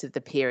perspectives of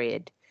the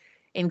period,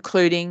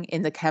 including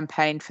in the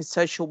campaign for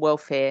social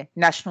welfare,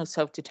 national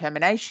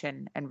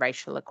self-determination, and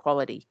racial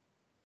equality.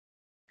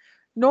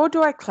 Nor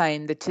do I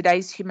claim that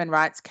today's human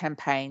rights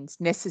campaigns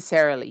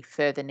necessarily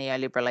further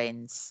neoliberal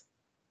ends.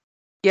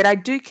 Yet I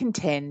do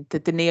contend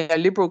that the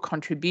neoliberal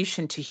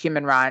contribution to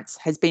human rights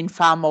has been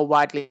far more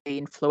widely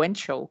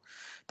influential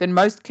than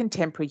most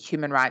contemporary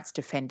human rights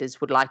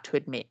defenders would like to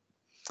admit,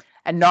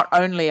 and not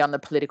only on the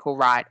political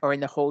right or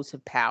in the halls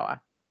of power.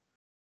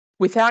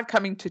 Without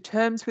coming to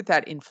terms with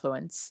that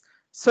influence,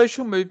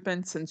 social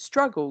movements and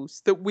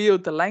struggles that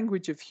wield the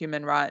language of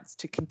human rights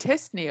to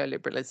contest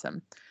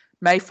neoliberalism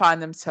may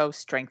find themselves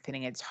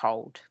strengthening its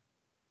hold.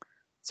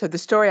 So the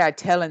story I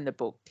tell in the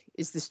book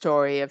is the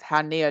story of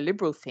how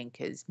neoliberal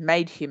thinkers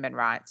made human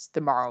rights the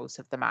morals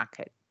of the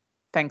market.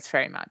 Thanks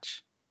very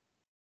much.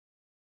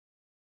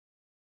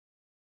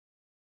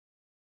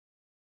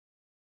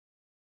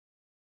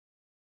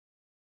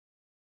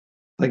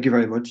 Thank you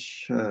very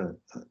much,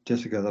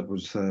 Jessica. That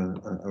was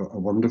a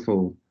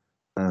wonderful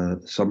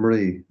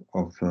summary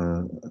of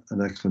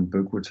an excellent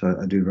book, which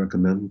I do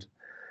recommend.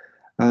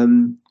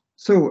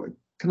 So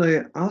can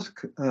I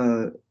ask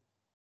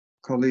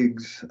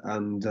colleagues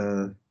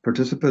and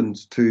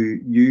participants to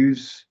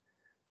use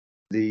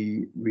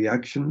the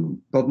reaction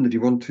button if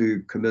you want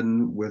to come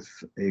in with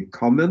a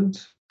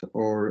comment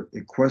or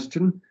a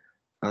question,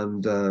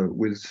 and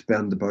we'll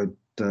spend about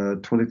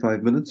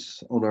 25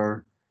 minutes on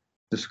our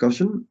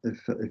discussion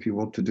if you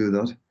want to do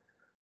that.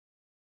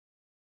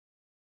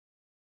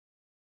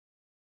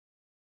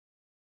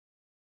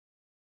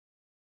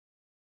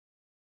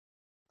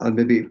 And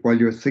maybe while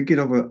you're thinking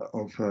of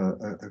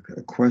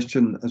a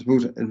question, I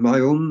suppose in my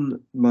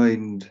own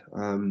mind,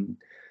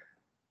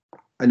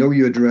 I know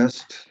you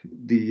addressed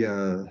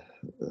I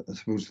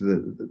suppose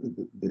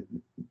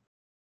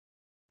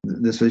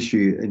this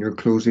issue in your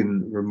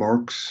closing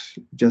remarks,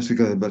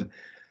 Jessica, but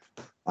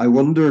I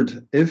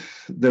wondered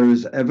if there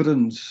is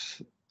evidence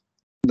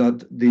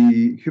that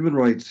the human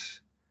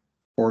rights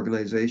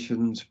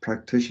organizations,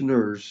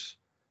 practitioners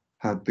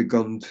have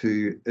begun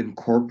to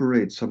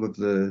incorporate some of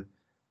the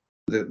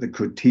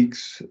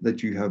critiques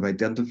that you have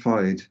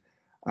identified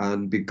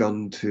and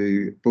begun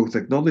to both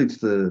acknowledge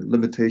the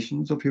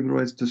limitations of human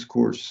rights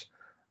discourse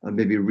and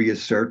maybe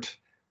reassert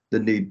the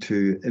need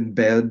to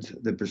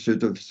embed the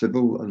pursuit of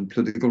civil and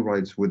political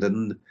rights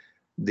within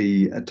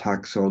the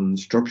attacks on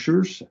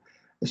structures,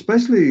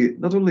 especially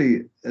not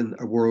only in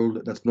a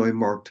world that's now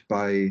marked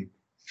by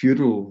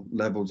feudal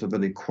levels of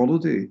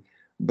inequality,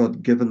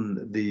 but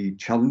given the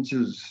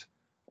challenges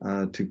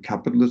to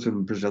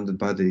capitalism presented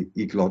by the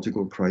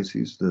ecological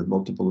crises, the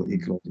multiple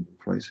ecological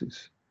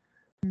crises.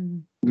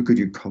 Could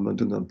you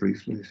comment on that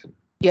briefly?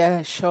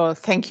 Yeah, sure.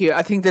 Thank you.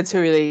 I think that's a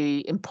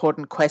really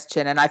important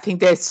question. And I think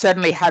there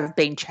certainly have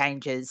been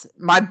changes.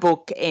 My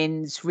book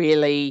ends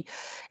really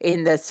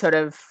in the sort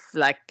of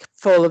like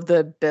fall of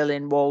the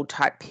Berlin Wall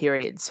type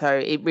period. So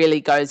it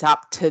really goes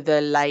up to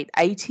the late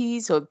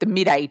 80s or the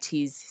mid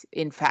 80s,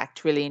 in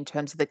fact, really in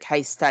terms of the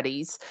case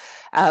studies,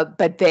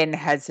 but then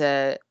has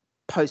a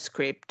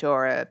postscript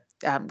or a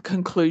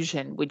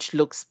conclusion, which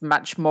looks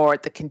much more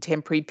at the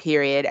contemporary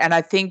period. And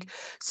I think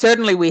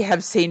certainly we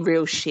have seen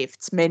real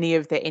shifts. Many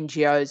of the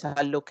NGOs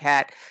I look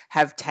at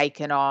have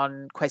taken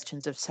on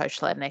questions of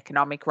social and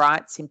economic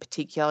rights, in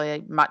particular,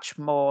 much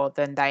more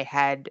than they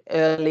had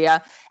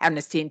earlier.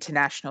 Amnesty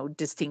International,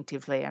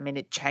 distinctively, I mean,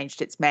 it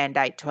changed its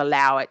mandate to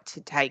allow it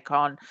to take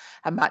on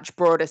a much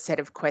broader set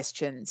of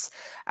questions.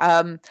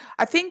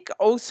 I think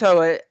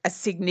also a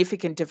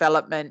significant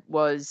development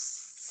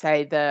was,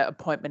 say, the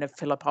appointment of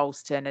Philip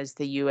Alston as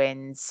the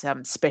UN's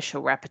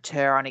special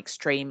rapporteur on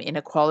extreme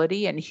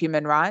inequality and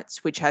human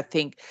rights, which I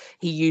think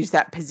he used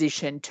that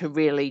position to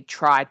really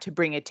try to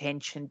bring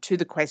attention to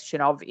the question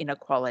of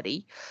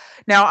inequality.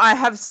 Now, I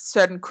have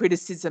certain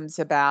criticisms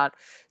about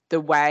the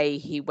way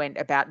he went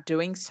about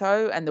doing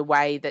so and the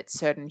way that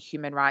certain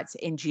human rights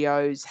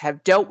NGOs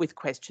have dealt with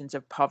questions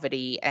of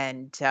poverty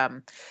and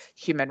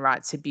human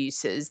rights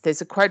abuses.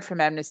 There's a quote from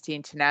Amnesty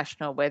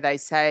International where they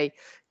say,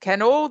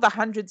 can all the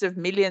hundreds of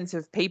millions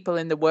of people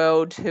in the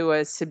world who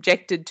are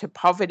subjected to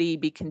poverty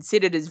be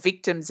considered as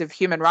victims of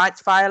human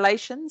rights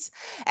violations?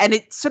 And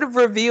it sort of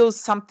reveals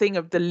something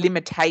of the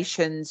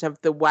limitations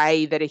of the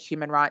way that a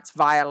human rights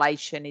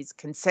violation is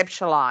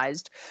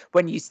conceptualized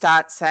when you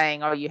start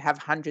saying, oh, you have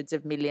hundreds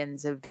of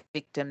millions of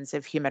victims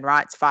of human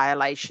rights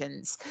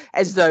violations,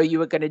 as though you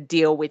were going to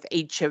deal with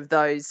each of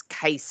those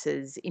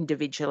cases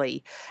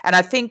individually. And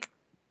I think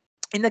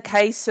in the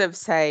case of,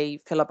 say,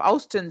 Philip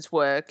Alston's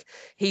work,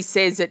 he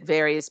says at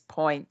various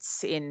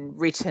points in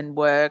written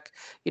work,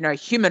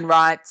 human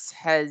rights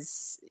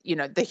has,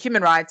 the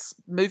human rights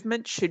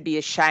movement should be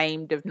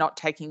ashamed of not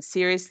taking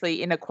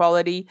seriously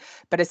inequality,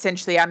 but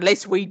essentially,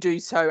 unless we do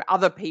so,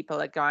 other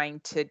people are going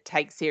to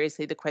take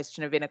seriously the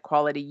question of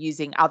inequality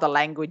using other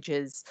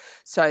languages,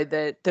 so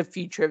that the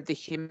future of the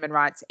human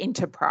rights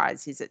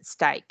enterprise is at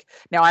stake.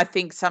 Now, I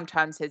think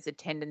sometimes there's a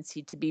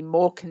tendency to be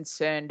more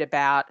concerned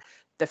about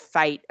the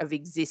fate of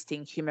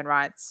existing human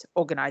rights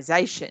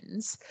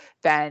organisations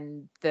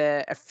than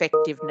the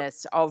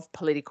effectiveness of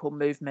political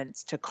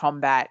movements to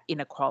combat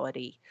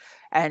inequality.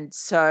 And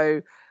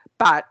so,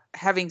 but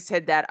having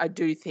said that, I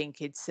do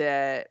think it's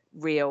a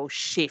real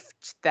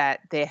shift that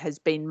there has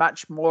been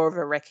much more of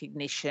a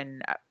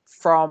recognition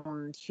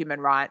from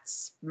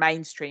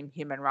mainstream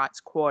human rights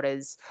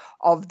quarters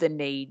of the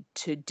need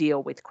to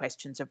deal with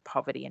questions of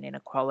poverty and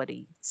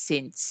inequality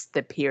since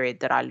the period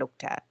that I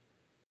looked at.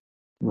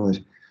 Right.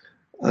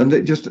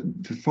 And just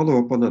to follow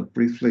up on that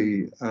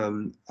briefly,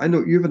 I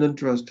know you have an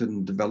interest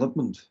in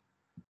development,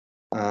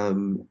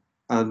 and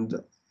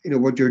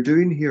what you're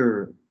doing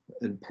here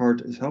in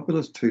part is helping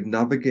us to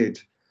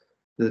navigate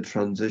the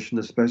transition,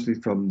 especially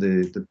from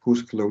the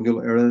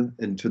post-colonial era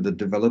into the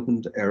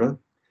development era.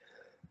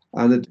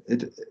 And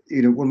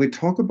when we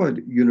talk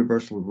about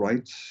universal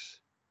rights,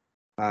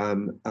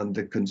 and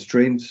the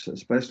constraints,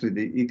 especially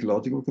the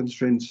ecological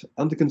constraints,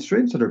 and the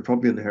constraints that are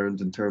probably inherent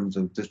in terms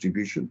of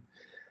distribution.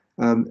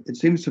 It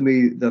seems to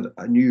me that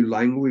a new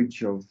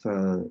language of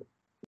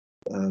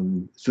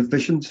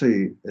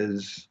sufficiency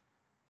is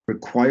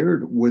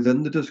required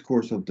within the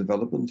discourse of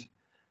development.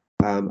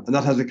 And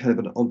that has a kind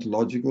of an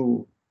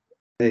ontological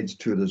edge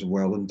to it as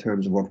well, in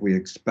terms of what we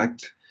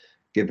expect,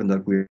 given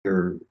that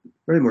we're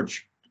very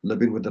much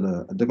living within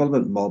a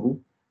development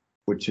model,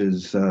 which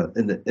is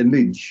in the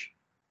image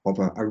of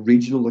a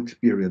regional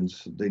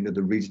experience,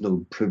 the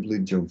regional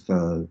privilege of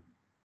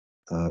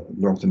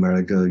North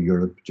America,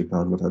 Europe,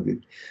 Japan, what have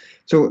you.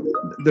 So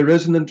there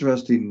is an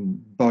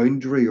interesting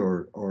boundary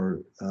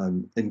or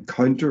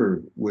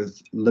encounter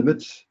with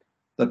limits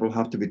that will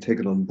have to be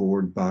taken on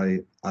board by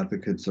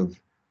advocates of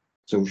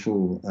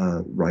social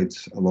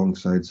rights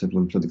alongside civil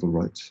and political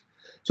rights.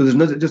 So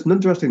there's just an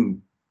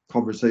interesting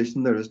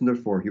conversation there, isn't there,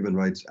 for human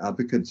rights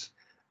advocates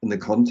in the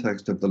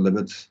context of the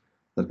limits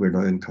that we're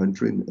now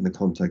encountering in the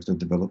context of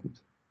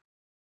development.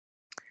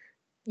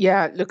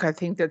 Yeah, look, I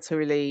think that's a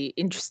really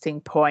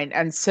interesting point.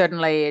 And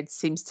certainly it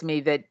seems to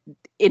me that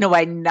in a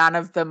way, none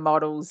of the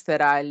models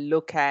that I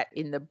look at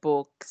in the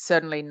book,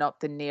 certainly not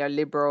the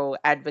neoliberal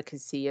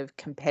advocacy of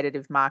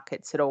competitive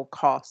markets at all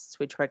costs,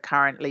 which we're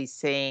currently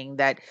seeing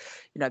that,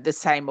 the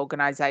same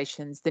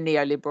organizations, the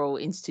neoliberal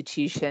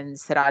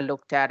institutions that I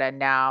looked at are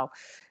now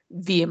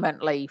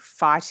vehemently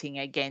fighting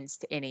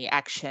against any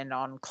action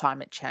on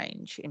climate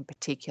change in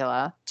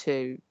particular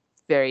to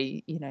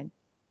very,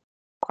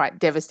 quite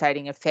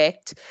devastating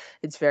effect.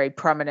 It's very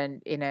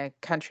prominent in a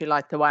country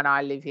like the one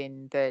I live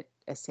in that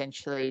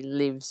essentially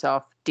lives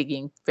off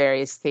digging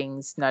various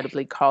things,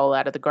 notably coal,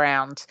 out of the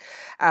ground.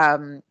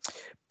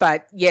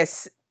 But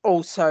yes,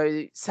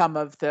 also some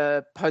of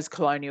the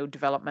post-colonial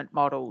development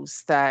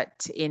models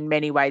that in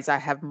many ways I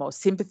have more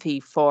sympathy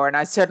for, and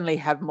I certainly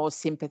have more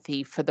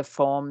sympathy for the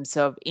forms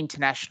of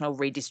international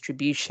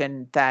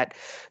redistribution that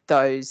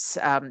those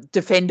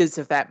defenders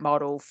of that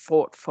model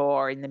fought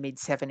for in the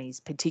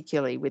mid-70s,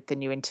 particularly with the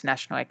new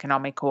international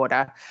economic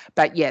order.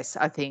 But yes,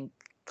 I think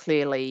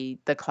clearly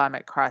the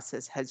climate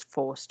crisis has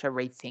forced a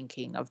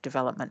rethinking of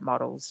development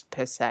models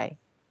per se.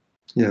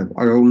 Yeah,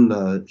 our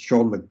own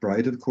Sean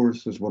McBride, of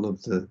course, was one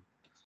of the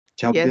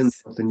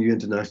champions of the new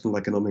international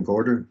economic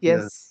order.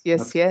 Yes.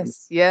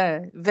 Yeah.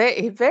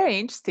 Very, very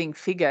interesting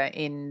figure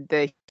in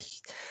the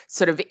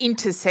sort of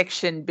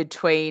intersection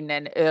between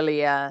an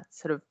earlier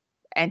sort of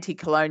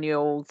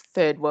anti-colonial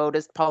third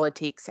worldist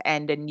politics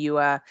and a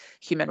newer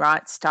human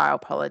rights style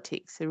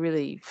politics. They're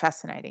really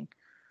fascinating.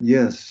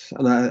 Yes,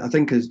 and I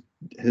think his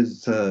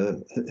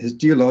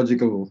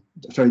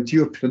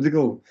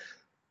geopolitical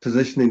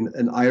positioning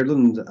in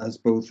Ireland as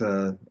both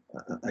a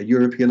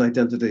European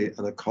identity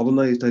and a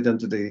colonized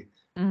identity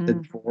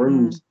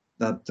informed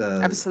that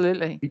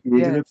absolutely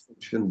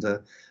approach. And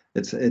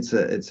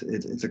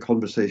it's a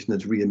conversation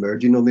that's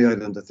re-emerging on the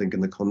island, I think, in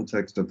the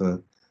context of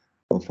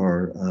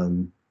our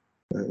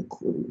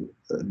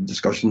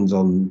discussions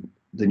on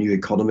the new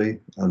economy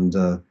and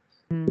the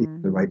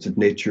rights of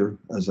nature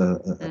as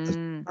a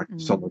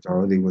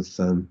solidarity with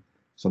some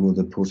of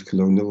the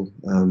post-colonial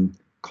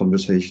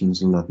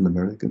conversations in Latin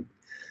America.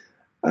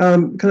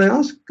 Can I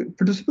ask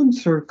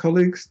participants or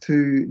colleagues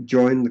to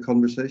join the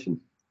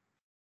conversation?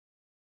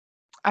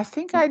 I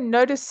think I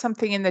noticed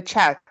something in the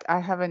chat. I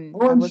Oh, I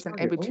I'm wasn't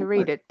sorry. able to Oh,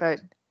 read it,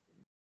 but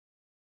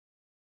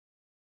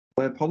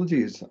my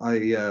apologies.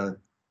 I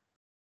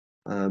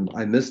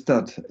missed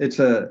that. It's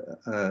a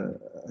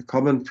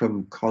comment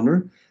from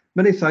Connor.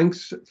 Many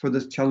thanks for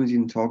this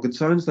challenging talk. It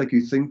sounds like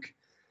you think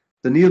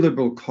the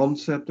neoliberal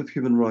concept of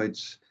human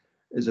rights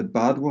is a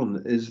bad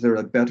one. Is there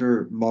a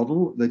better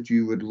model that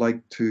you would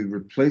like to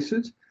replace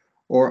it?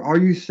 Or are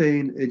you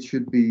saying it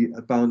should be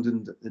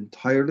abandoned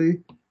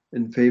entirely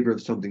in favor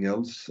of something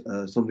else,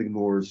 something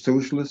more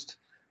socialist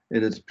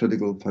in its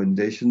political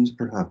foundations,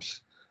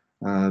 perhaps?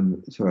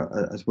 So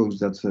I suppose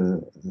that's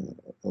a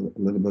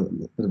little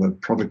bit of a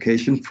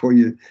provocation for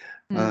you.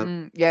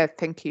 yeah,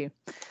 thank you.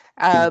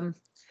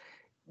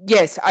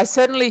 Yes, I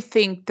certainly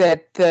think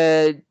that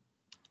the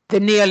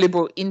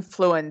neoliberal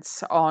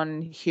influence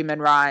on human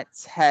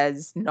rights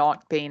has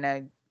not been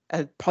a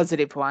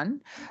positive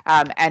one,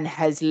 and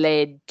has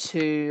led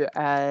to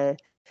a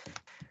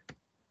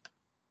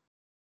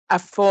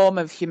form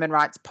of human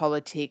rights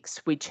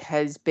politics which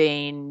has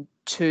been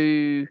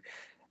too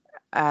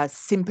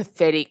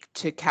sympathetic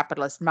to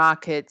capitalist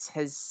markets,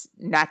 has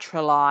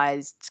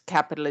naturalized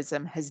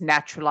capitalism, has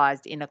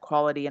naturalized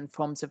inequality and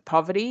forms of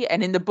poverty.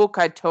 And in the book,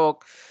 I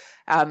talk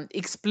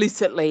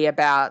explicitly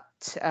about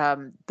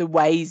the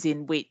ways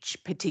in which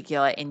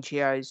particular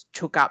NGOs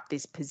took up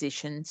this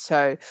position.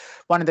 So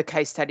one of the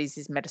case studies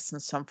is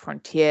Médecins Sans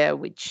Frontières,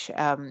 which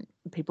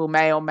people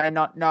may or may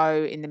not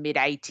know in the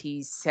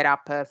mid-80s set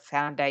up a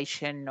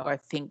foundation or a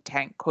think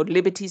tank called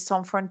Liberté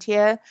Sans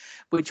Frontières,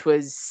 which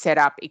was set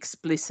up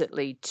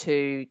explicitly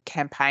to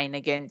campaign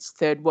against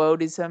third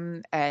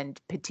worldism and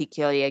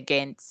particularly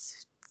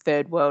against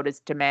third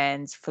worldist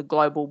demands for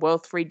global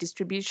wealth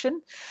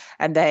redistribution.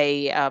 And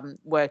they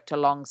worked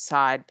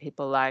alongside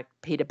people like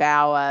Peter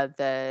Bauer,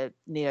 the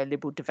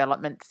neoliberal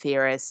development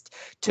theorist,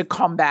 to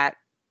combat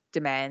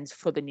demands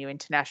for the new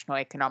international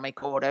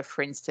economic order,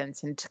 for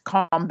instance, and to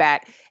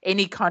combat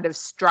any kind of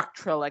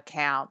structural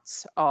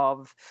accounts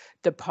of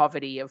the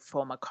poverty of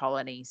former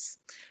colonies.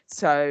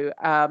 So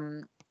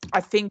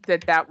I think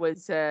that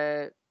was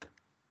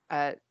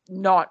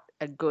not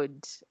a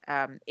good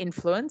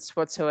influence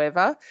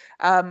whatsoever.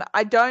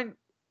 I don't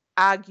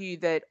argue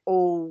that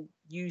all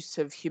use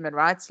of human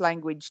rights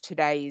language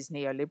today is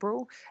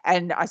neoliberal,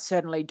 and I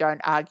certainly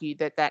don't argue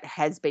that that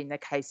has been the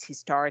case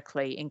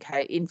historically.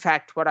 In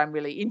fact, what I'm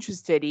really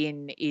interested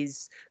in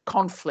is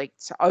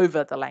conflicts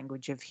over the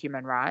language of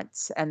human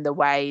rights and the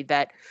way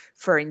that,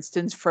 for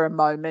instance, for a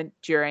moment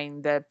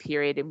during the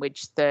period in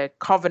which the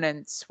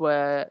covenants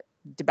were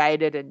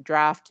debated and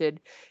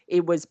drafted,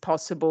 it was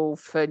possible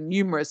for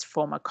numerous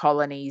former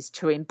colonies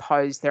to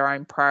impose their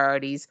own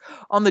priorities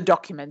on the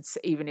documents,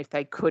 even if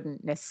they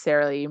couldn't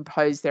necessarily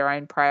impose their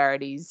own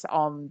priorities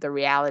on the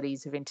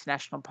realities of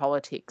international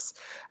politics.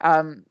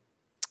 But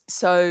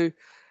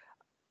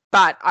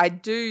I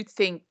do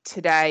think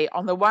today,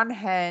 on the one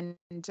hand,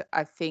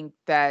 I think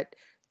that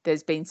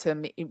there's been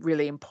some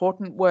really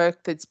important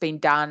work that's been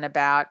done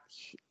about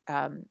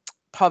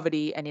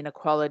poverty and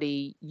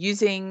inequality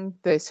using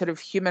the sort of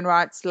human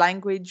rights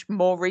language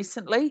more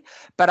recently.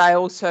 But I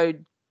also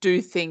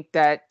do think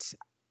that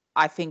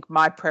I think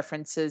my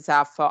preferences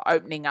are for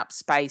opening up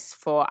space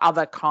for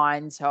other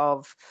kinds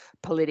of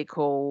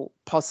political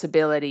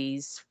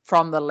possibilities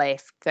from the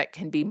left that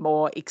can be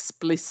more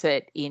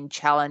explicit in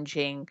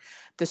challenging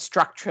the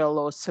structural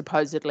or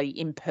supposedly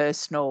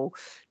impersonal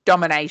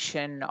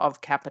domination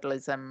of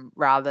capitalism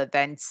rather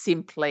than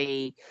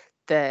simply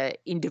the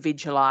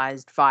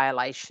individualized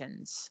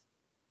violations.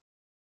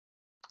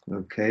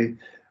 Okay.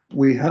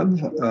 We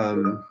have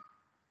a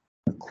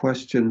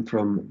question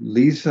from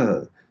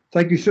Lisa.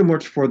 Thank you so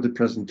much for the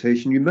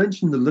presentation. You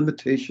mentioned the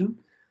limitation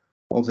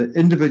of the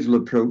individual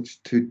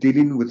approach to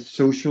dealing with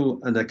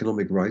social and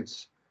economic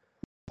rights.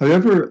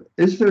 However,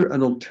 is there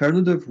an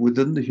alternative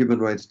within the human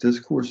rights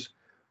discourse?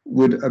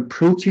 Would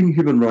approaching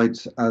human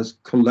rights as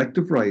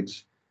collective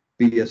rights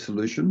be a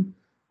solution?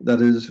 That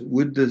is,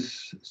 would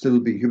this still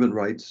be human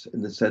rights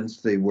in the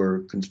sense they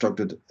were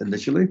constructed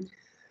initially?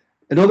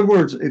 In other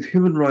words, if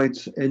human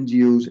rights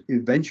NGOs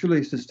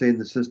eventually sustain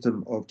the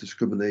system of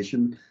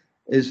discrimination,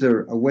 is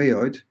there a way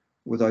out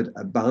without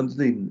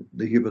abandoning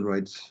the human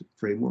rights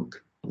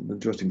framework? An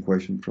interesting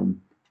question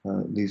from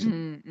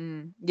Lisa.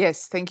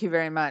 Yes, thank you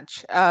very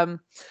much.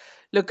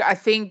 Look, I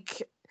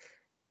think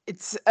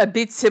it's a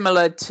bit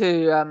similar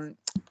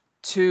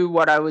to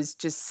what I was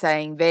just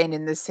saying then,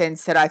 in the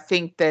sense that I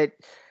think that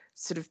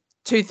sort of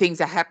two things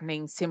are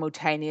happening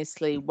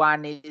simultaneously.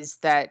 One is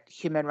that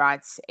human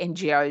rights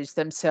NGOs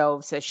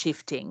themselves are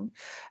shifting.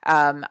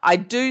 I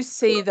do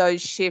see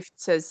those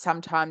shifts as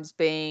sometimes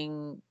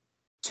being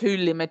too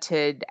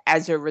limited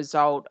as a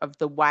result of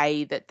the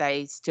way that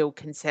they still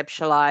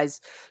conceptualize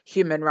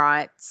human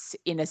rights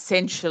in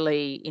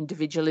essentially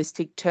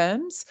individualistic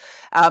terms.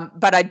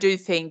 But I do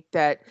think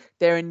that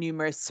there are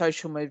numerous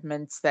social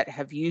movements that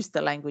have used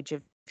the language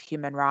of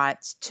human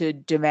rights to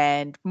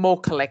demand more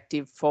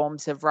collective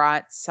forms of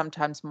rights,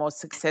 sometimes more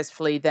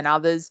successfully than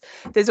others.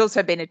 There's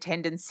also been a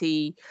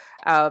tendency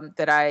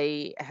that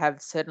I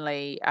have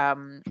certainly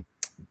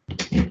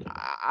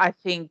I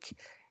think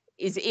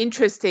is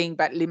interesting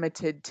but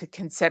limited to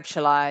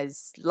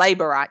conceptualize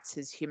labour rights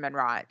as human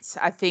rights.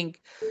 I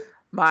think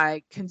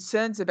my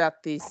concerns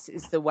about this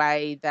is the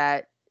way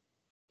that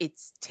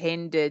it's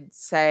tended,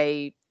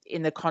 say,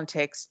 in the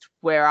context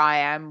where I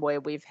am, where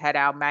we've had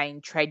our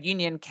main trade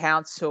union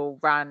council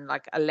run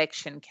like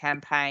election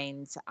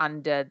campaigns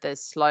under the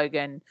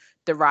slogan,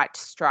 the right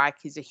to strike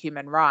is a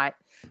human right.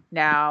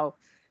 Now,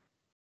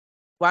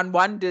 one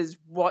wonders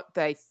what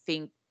they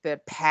think the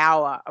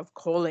power of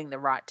calling the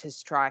right to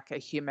strike a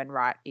human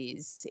right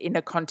is in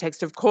a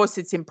context. Of course,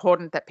 it's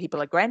important that people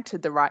are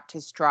granted the right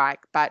to strike,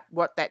 but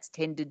what that's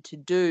tended to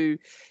do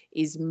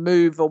is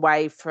move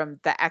away from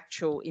the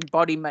actual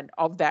embodiment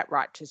of that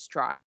right to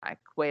strike,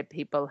 where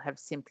people have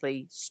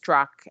simply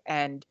struck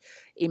and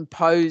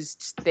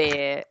imposed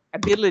their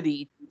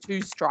ability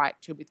to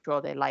strike, to withdraw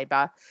their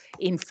labour,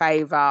 in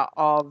favour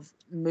of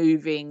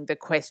moving the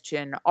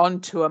question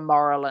onto a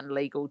moral and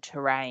legal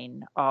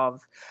terrain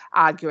of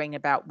arguing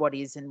about what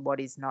is and what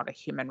is not a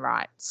human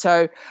right.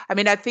 So, I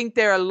mean, I think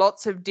there are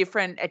lots of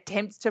different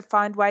attempts to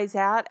find ways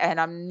out, and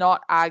I'm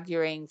not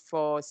arguing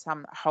for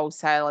some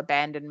wholesale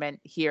abandonment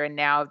here and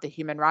now of the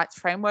human rights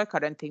framework. I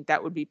don't think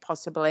that would be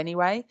possible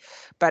anyway,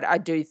 but I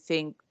do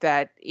think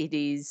that it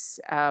is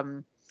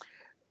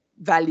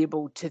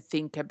valuable to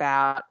think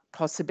about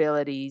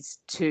possibilities,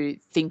 to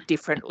think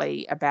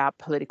differently about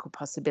political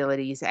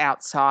possibilities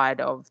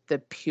outside of the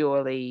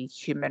purely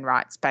human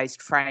rights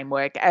based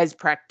framework as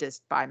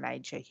practiced by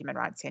major human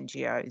rights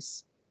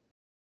NGOs.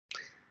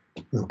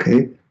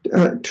 Okay.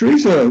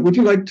 Teresa, would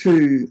you like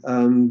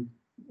to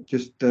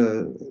just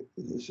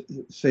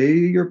say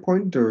your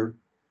point or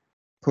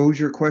pose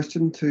your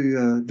question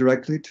to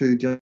directly to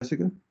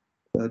Jessica?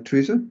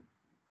 Teresa?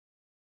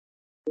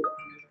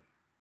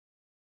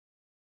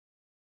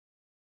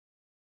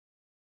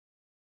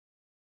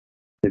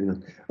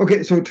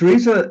 Okay, so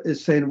Teresa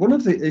is saying one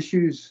of the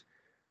issues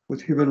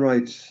with human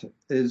rights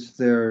is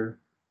their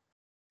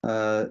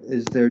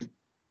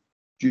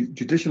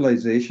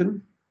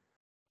judicialization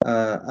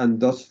and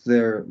thus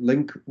their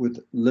link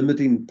with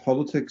limiting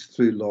politics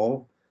through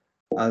law,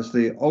 as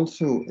they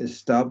also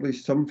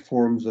establish some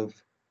forms of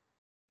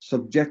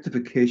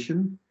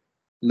subjectification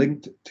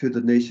linked to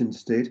the nation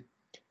state.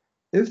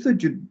 If the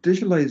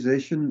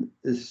judicialization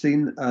is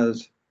seen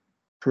as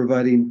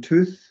providing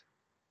tooth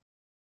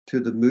to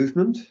the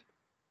movement,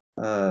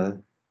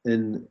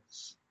 in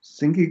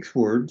Sinkig's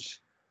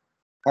words,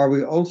 are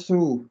we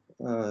also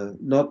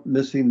not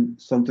missing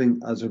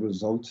something as a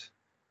result?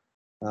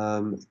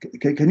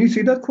 Can you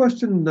see that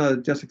question,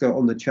 Jessica,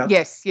 on the chat?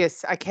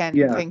 Yes, I can.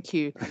 Yeah. Thank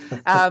you.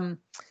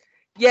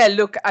 Yeah,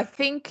 look, I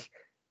think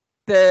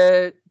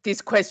this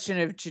question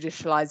of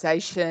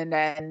judicialization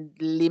and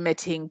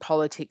limiting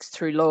politics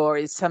through law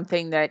is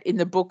something that in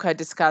the book I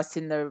discuss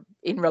in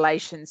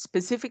relation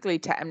specifically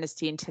to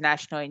Amnesty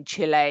International in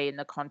Chile in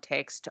the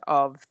context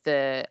of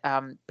the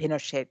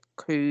Pinochet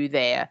coup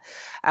there.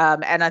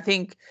 And I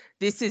think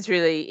this is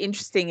really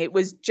interesting. It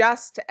was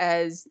just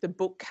as the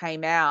book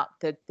came out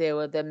that there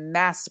were the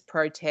mass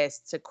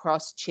protests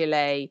across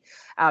Chile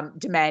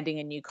demanding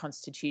a new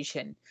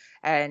constitution.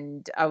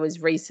 And I was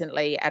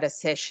recently at a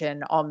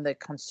session on the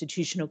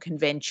Constitutional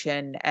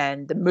Convention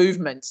and the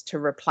movements to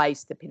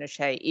replace the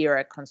Pinochet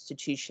era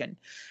constitution.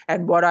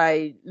 And what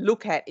I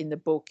look at in the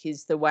book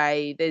is the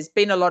way there's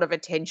been a lot of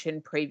attention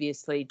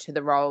previously to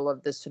the role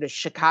of the sort of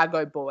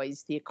Chicago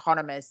boys, the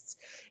economists,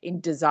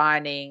 in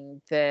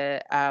designing the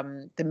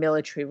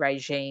military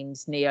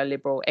regime's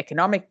neoliberal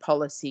economic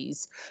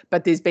policies.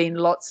 But there's been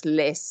lots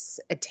less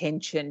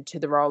attention to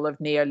the role of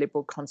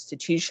neoliberal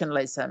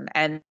constitutionalism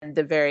and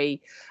the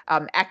very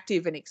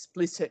active and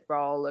explicit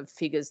role of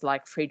figures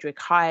like Friedrich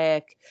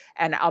Hayek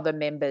and other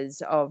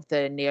members of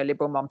the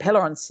neoliberal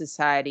Montpellier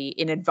Society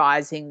in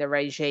advising the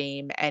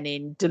regime and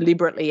in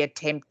deliberately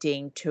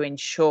attempting to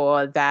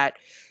ensure that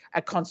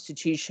a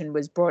constitution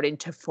was brought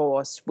into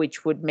force,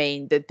 which would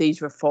mean that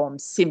these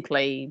reforms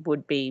simply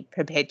would be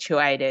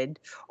perpetuated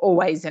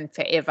always and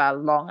forever,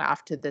 long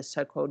after the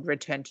so-called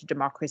return to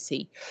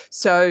democracy.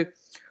 So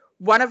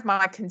one of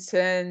my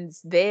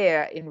concerns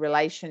there in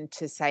relation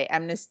to, say,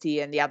 Amnesty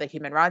and the other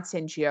human rights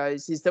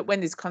NGOs is that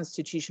when this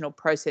constitutional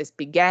process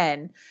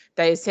began,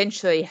 they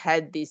essentially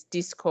had this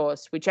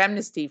discourse, which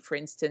Amnesty, for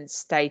instance,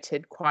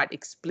 stated quite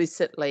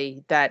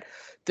explicitly that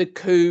the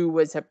coup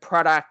was a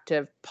product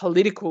of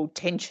political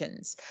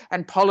tensions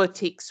and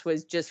politics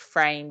was just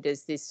framed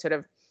as this sort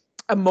of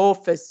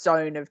amorphous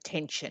zone of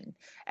tension,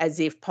 as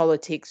if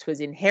politics was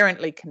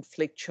inherently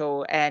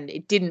conflictual and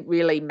it didn't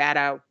really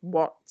matter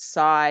what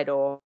side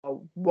or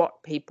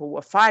what people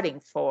were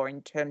fighting for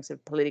in terms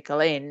of political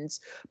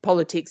ends.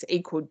 Politics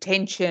equaled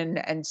tension.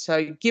 And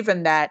so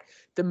given that,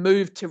 the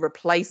move to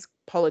replace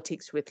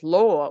politics with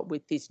law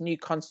with this new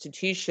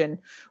constitution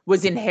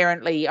was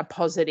inherently a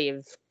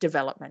positive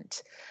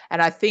development.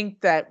 And I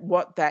think that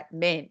what that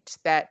meant,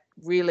 that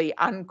really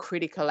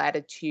uncritical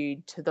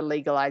attitude to the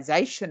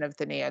legalization of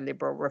the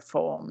neoliberal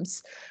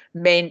reforms,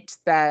 meant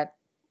that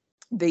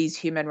these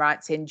human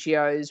rights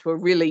NGOs were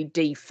really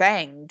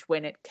defanged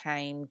when it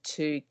came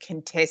to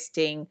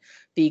contesting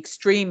the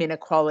extreme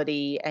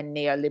inequality and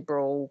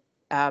neoliberal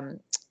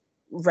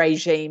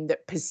regime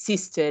that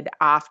persisted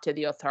after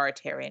the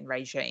authoritarian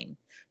regime,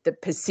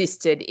 that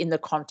persisted in the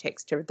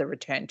context of the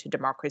return to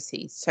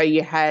democracy. So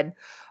you had,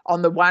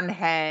 on the one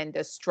hand,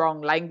 a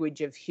strong language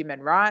of human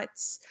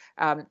rights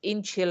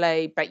in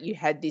Chile, but you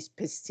had this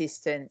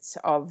persistence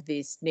of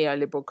this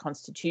neoliberal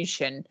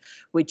constitution,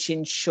 which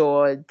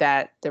ensured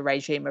that the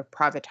regime of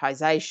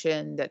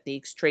privatization, that the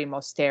extreme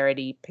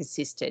austerity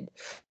persisted.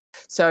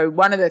 So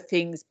one of the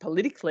things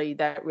politically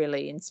that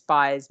really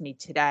inspires me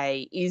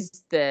today is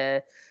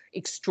the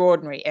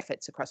extraordinary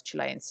efforts across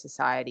Chilean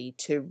society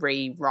to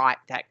rewrite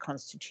that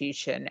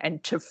constitution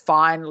and to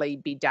finally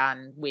be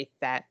done with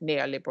that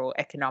neoliberal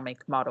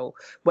economic model.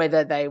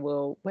 Whether it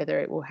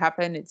will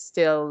happen, it's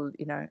still,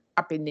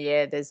 up in the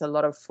air. There's a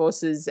lot of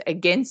forces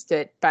against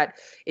it, but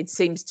it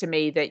seems to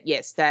me that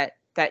yes, that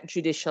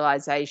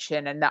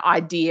judicialization and the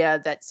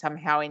idea that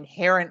somehow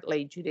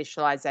inherently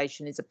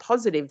judicialization is a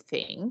positive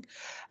thing,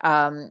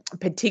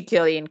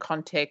 particularly in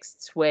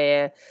contexts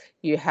where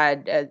you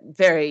had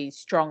very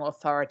strong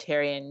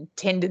authoritarian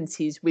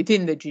tendencies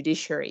within the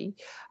judiciary,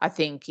 I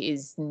think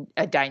is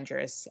a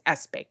dangerous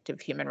aspect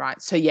of human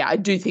rights. So yeah, I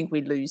do think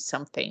we lose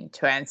something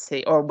to answer,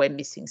 or we're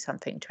missing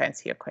something to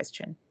answer your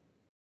question.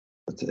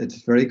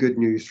 It's very good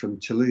news from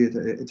Chile.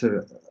 It's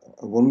a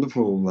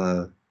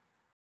wonderful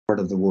part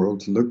of the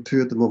world to look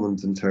to at the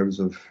moment in terms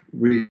of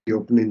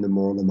reopening the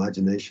moral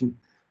imagination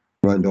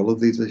around all of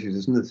these issues,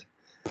 isn't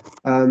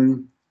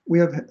it? We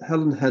have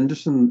Helen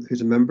Henderson,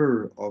 who's a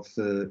member of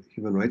the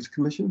Human Rights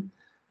Commission,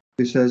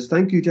 who says,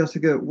 "Thank you,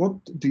 Jessica. What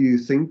do you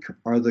think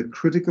are the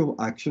critical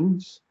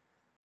actions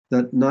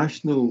that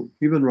national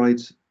human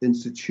rights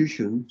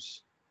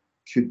institutions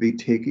should be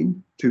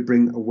taking to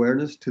bring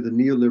awareness to the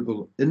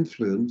neoliberal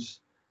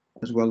influence,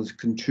 as well as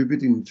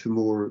contributing to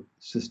more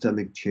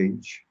systemic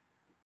change?"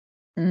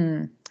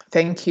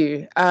 Thank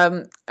you.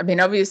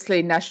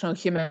 Obviously, national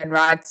human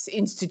rights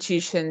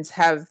institutions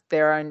have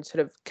their own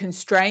sort of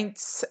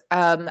constraints.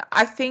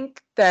 I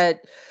think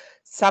that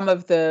some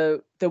of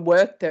the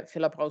work that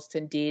Philip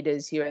Alston did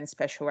as UN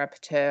Special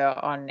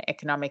Rapporteur on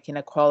economic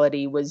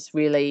inequality was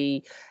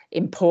really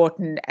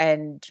important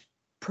and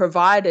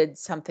provided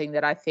something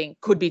that I think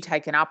could be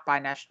taken up by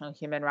national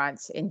human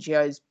rights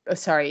institutions,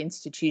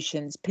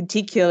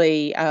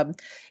 particularly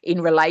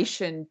in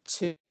relation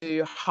to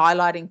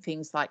highlighting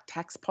things like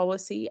tax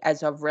policy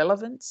as of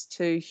relevance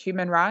to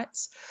human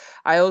rights.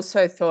 I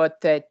also thought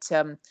that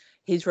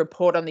his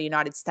report on the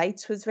United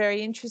States was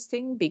very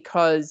interesting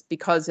because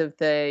of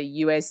the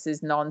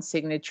US's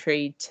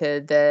non-signatory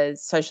to the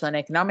Social and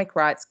Economic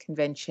Rights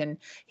Convention,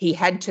 he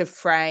had to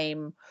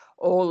frame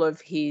all of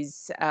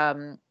his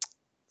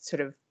sort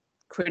of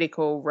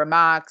critical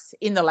remarks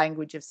in the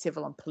language of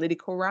civil and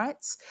political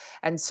rights.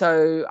 And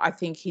so I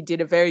think he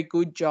did a very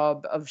good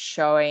job of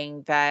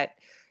showing that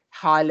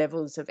high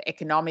levels of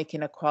economic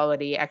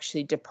inequality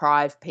actually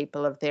deprive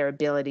people of their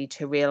ability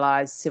to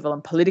realise civil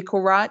and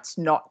political rights,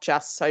 not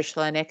just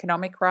social and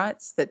economic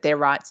rights, that their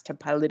rights to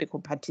political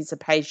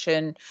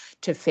participation,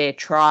 to fair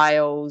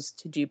trials,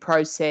 to due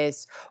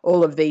process,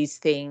 all of these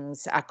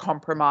things are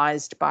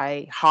compromised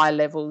by high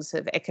levels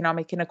of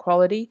economic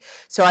inequality.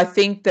 So I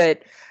think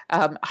that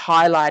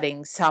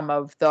highlighting some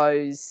of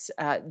those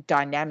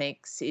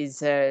dynamics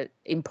is an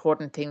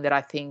important thing that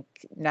I think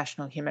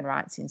national human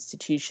rights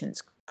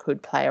institutions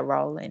could play a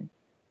role in.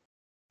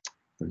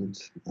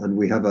 Brilliant. And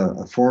we have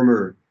a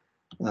former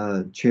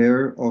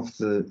chair of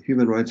the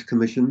Human Rights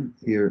Commission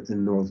here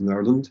in Northern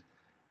Ireland,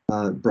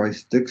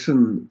 Bryce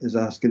Dixon, is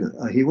asking,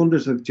 he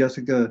wonders if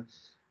Jessica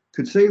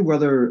could say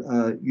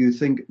whether you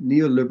think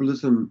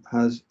neoliberalism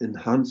has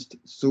enhanced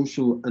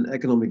social and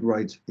economic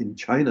rights in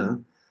China,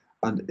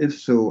 and if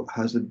so,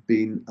 has it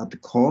been at the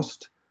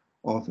cost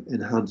of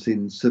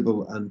enhancing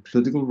civil and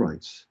political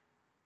rights?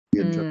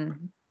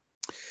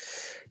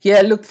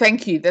 Yeah, look,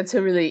 thank you. That's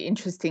a really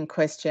interesting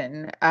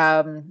question.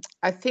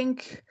 I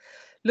think,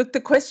 look,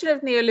 the question of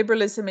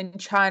neoliberalism in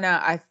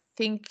China, I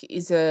think,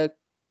 is a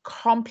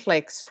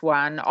complex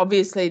one.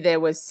 Obviously, there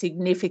were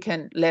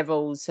significant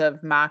levels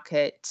of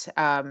market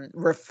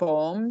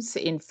reforms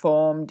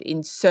informed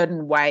in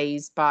certain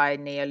ways by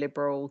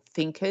neoliberal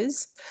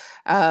thinkers.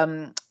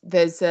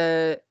 There's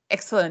an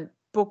excellent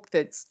book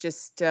that's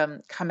just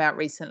come out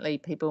recently,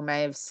 people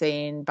may have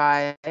seen,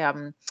 by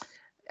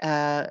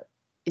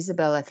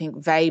Isabel, I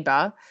think,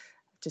 Weber,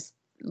 just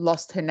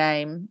lost her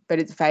name, but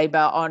it's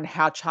Weber, on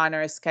how China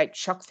escaped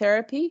shock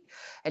therapy.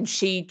 And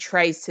she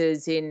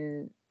traces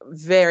in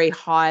very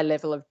high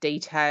level of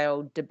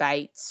detail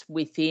debates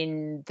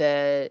within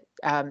the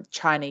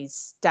Chinese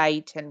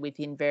state and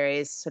within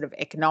various sort of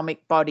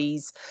economic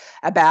bodies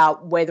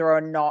about whether or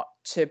not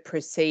to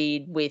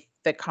proceed with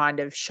the kind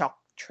of shock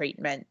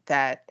treatment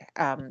that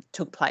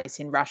took place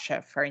in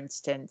Russia, for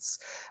instance,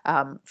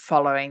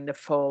 following the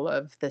fall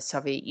of the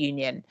Soviet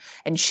Union.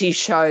 And she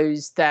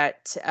shows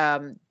that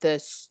the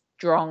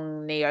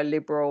strong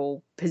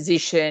neoliberal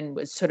position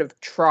was sort of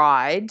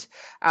tried,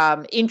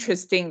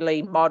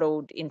 interestingly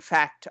modelled, in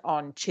fact,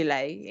 on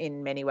Chile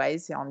in many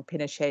ways, on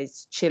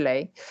Pinochet's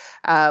Chile,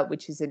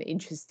 which is an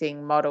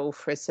interesting model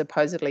for a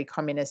supposedly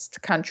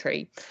communist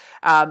country.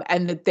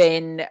 And that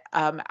then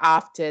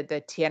after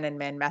the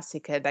Tiananmen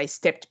massacre, they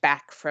stepped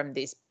back from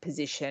this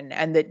position,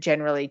 and that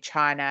generally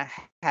China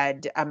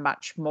had a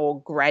much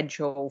more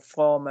gradual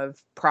form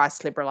of price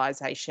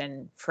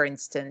liberalisation, for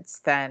instance,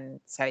 than,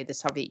 say, the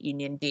Soviet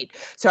Union did.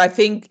 So I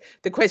think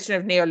the question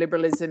of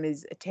neoliberalism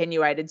is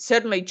attenuated.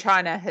 Certainly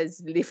China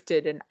has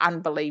lifted an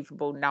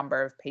unbelievable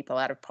number of people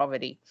out of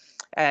poverty.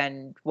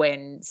 And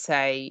when,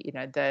 say,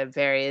 the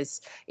various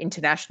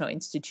international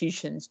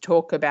institutions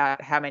talk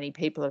about how many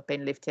people have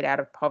been lifted out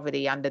of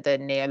poverty under the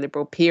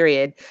neoliberal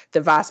period,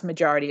 the vast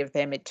majority of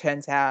them, it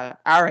turns out,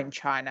 are in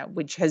China,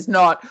 which has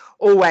not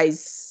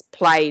always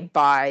played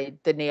by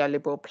the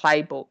neoliberal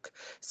playbook.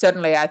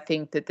 Certainly, I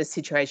think that the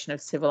situation of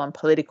civil and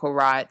political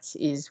rights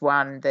is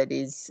one that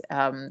is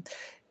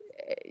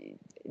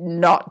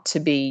not to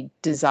be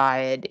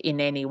desired in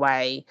any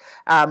way.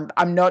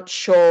 I'm not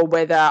sure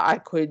whether I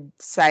could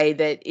say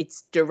that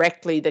it's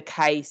directly the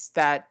case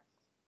that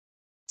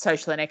the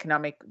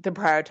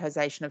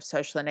prioritisation of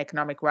social and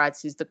economic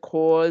rights is the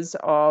cause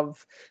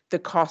of the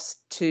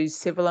cost to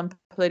civil and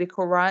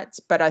political rights.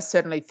 But I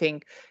certainly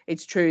think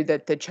it's true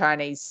that the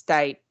Chinese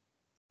state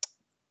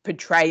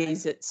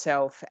portrays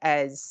itself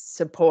as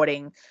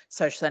supporting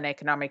social and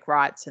economic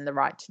rights and the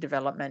right to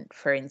development,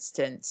 for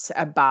instance,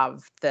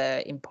 above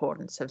the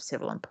importance of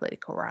civil and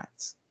political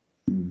rights.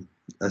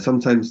 I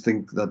sometimes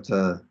think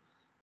that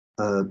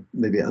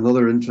maybe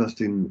another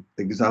interesting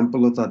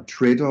example of that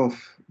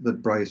trade-off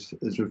that Bryce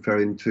is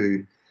referring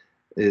to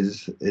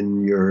is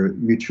in your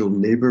mutual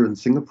neighbour in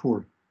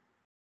Singapore,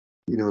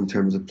 in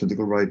terms of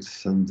political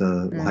rights and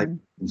high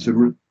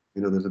consumer.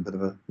 There's a bit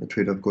of a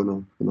trade-off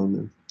going on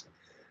there.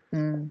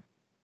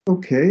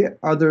 Okay,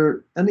 are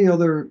there any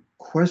other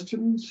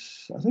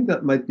questions? I think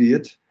that might be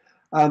it.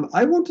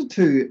 I wanted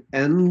to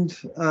end,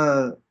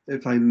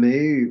 if I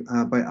may,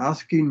 by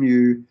asking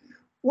you,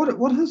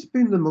 what has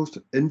been the most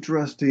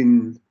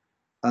interesting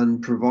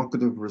and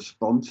provocative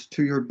response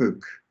to your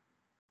book?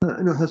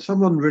 Has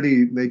someone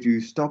really made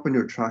you stop in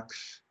your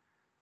tracks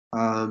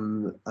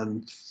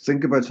and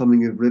think about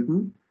something you've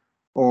written,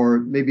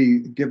 or maybe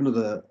given it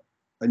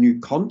a new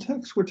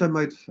context, which I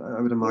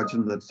would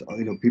imagine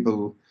that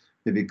people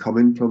maybe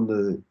coming from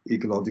the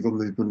ecological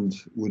movement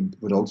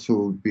would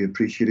also be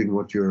appreciating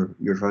what you're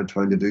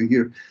trying to do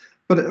here.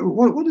 But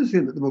what is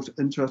the most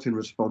interesting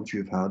response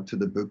you've had to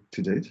the book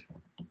to date?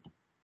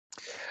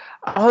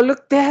 Oh,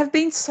 look, there have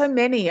been so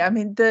many. I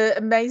mean, the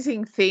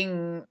amazing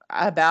thing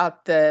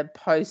about the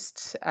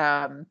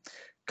post-COVID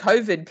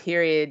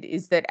period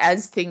is that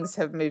as things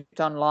have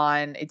moved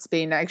online, it's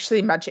been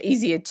actually much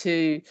easier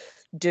to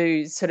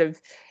do sort of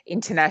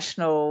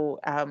international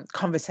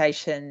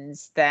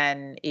conversations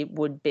than it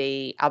would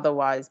be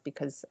otherwise,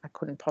 because I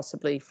couldn't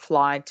possibly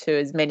fly to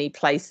as many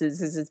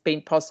places as it's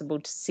been possible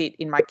to sit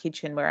in my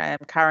kitchen where I am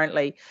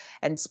currently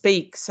and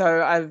speak.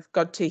 So I've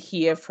got to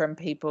hear from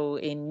people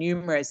in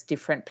numerous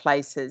different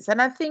places.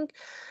 And I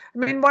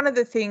mean, one of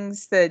the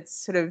things that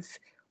sort of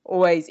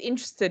always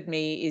interested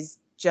me is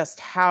just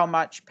how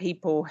much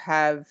people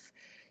have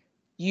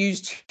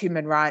used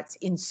human rights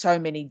in so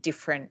many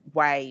different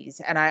ways.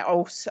 And I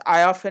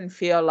often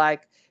feel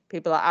like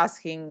people are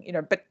asking,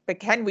 but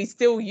can we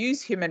still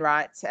use human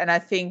rights? And I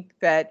think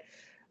that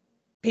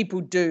people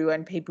do,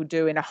 and people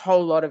do in a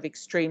whole lot of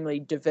extremely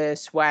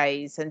diverse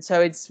ways. And so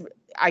it's,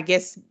 I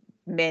guess,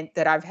 meant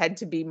that I've had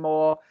to be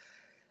more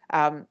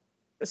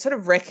sort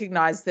of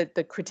recognize that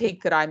the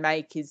critique that I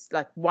make is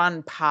like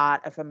one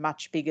part of a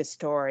much bigger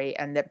story,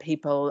 and that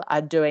people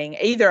are doing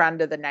either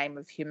under the name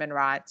of human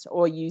rights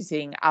or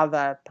using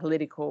other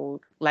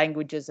political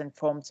languages and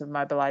forms of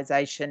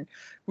mobilization,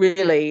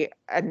 really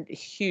a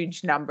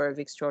huge number of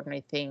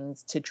extraordinary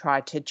things to try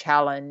to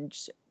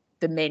challenge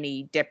the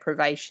many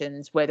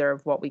deprivations, whether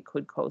of what we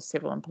could call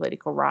civil and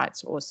political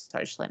rights or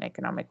social and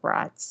economic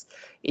rights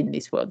in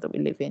this world that we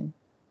live in.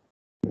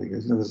 Very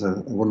good. That was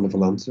a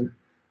wonderful answer.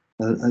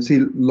 I see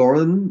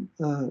Lauren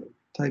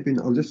typing.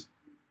 I'll just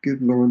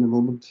give Lauren a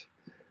moment.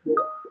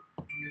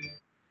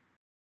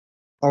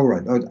 All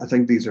right. I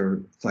think these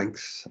are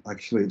thanks,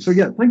 actually. So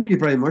yeah, thank you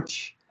very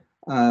much,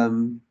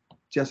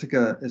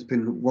 Jessica. It's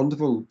been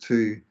wonderful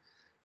to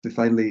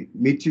finally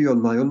meet you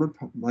on my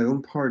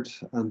own part,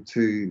 and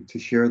to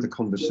share the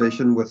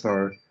conversation with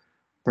our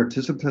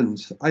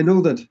participants. I know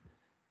that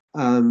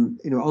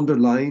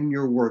underlying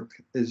your work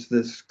is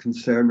this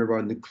concern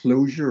around the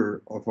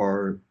closure of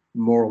our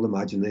moral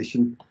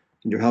imagination,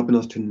 and you're helping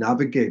us to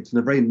navigate in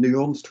a very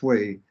nuanced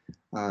way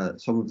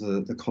some of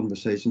the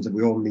conversations that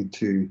we all need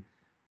to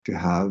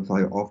have.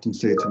 I often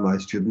say to my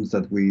students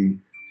that we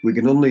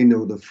can only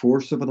know the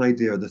force of an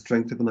idea or the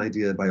strength of an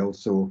idea by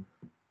also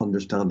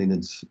understanding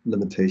its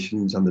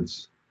limitations and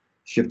its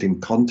shifting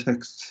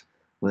contexts.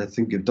 And I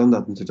think you've done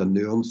that in such a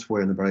nuanced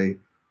way, in a very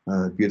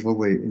beautiful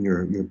way in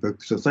your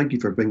book. So thank you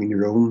for bringing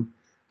your own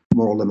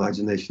moral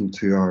imagination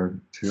to our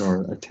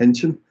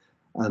attention.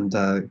 and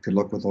good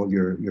luck with all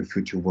your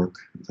future work.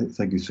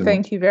 Thank you so much.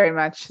 Thank you very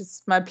much.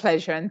 It's my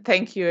pleasure. And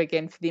thank you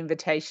again for the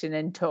invitation,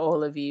 and to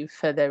all of you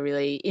for the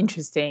really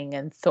interesting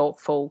and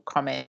thoughtful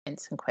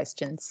comments and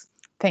questions.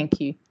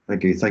 Thank you.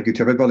 Thank you. Thank you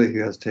to everybody who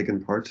has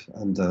taken part,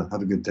 and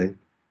have a good day.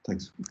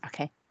 Thanks.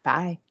 Okay,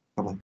 bye. Bye-bye.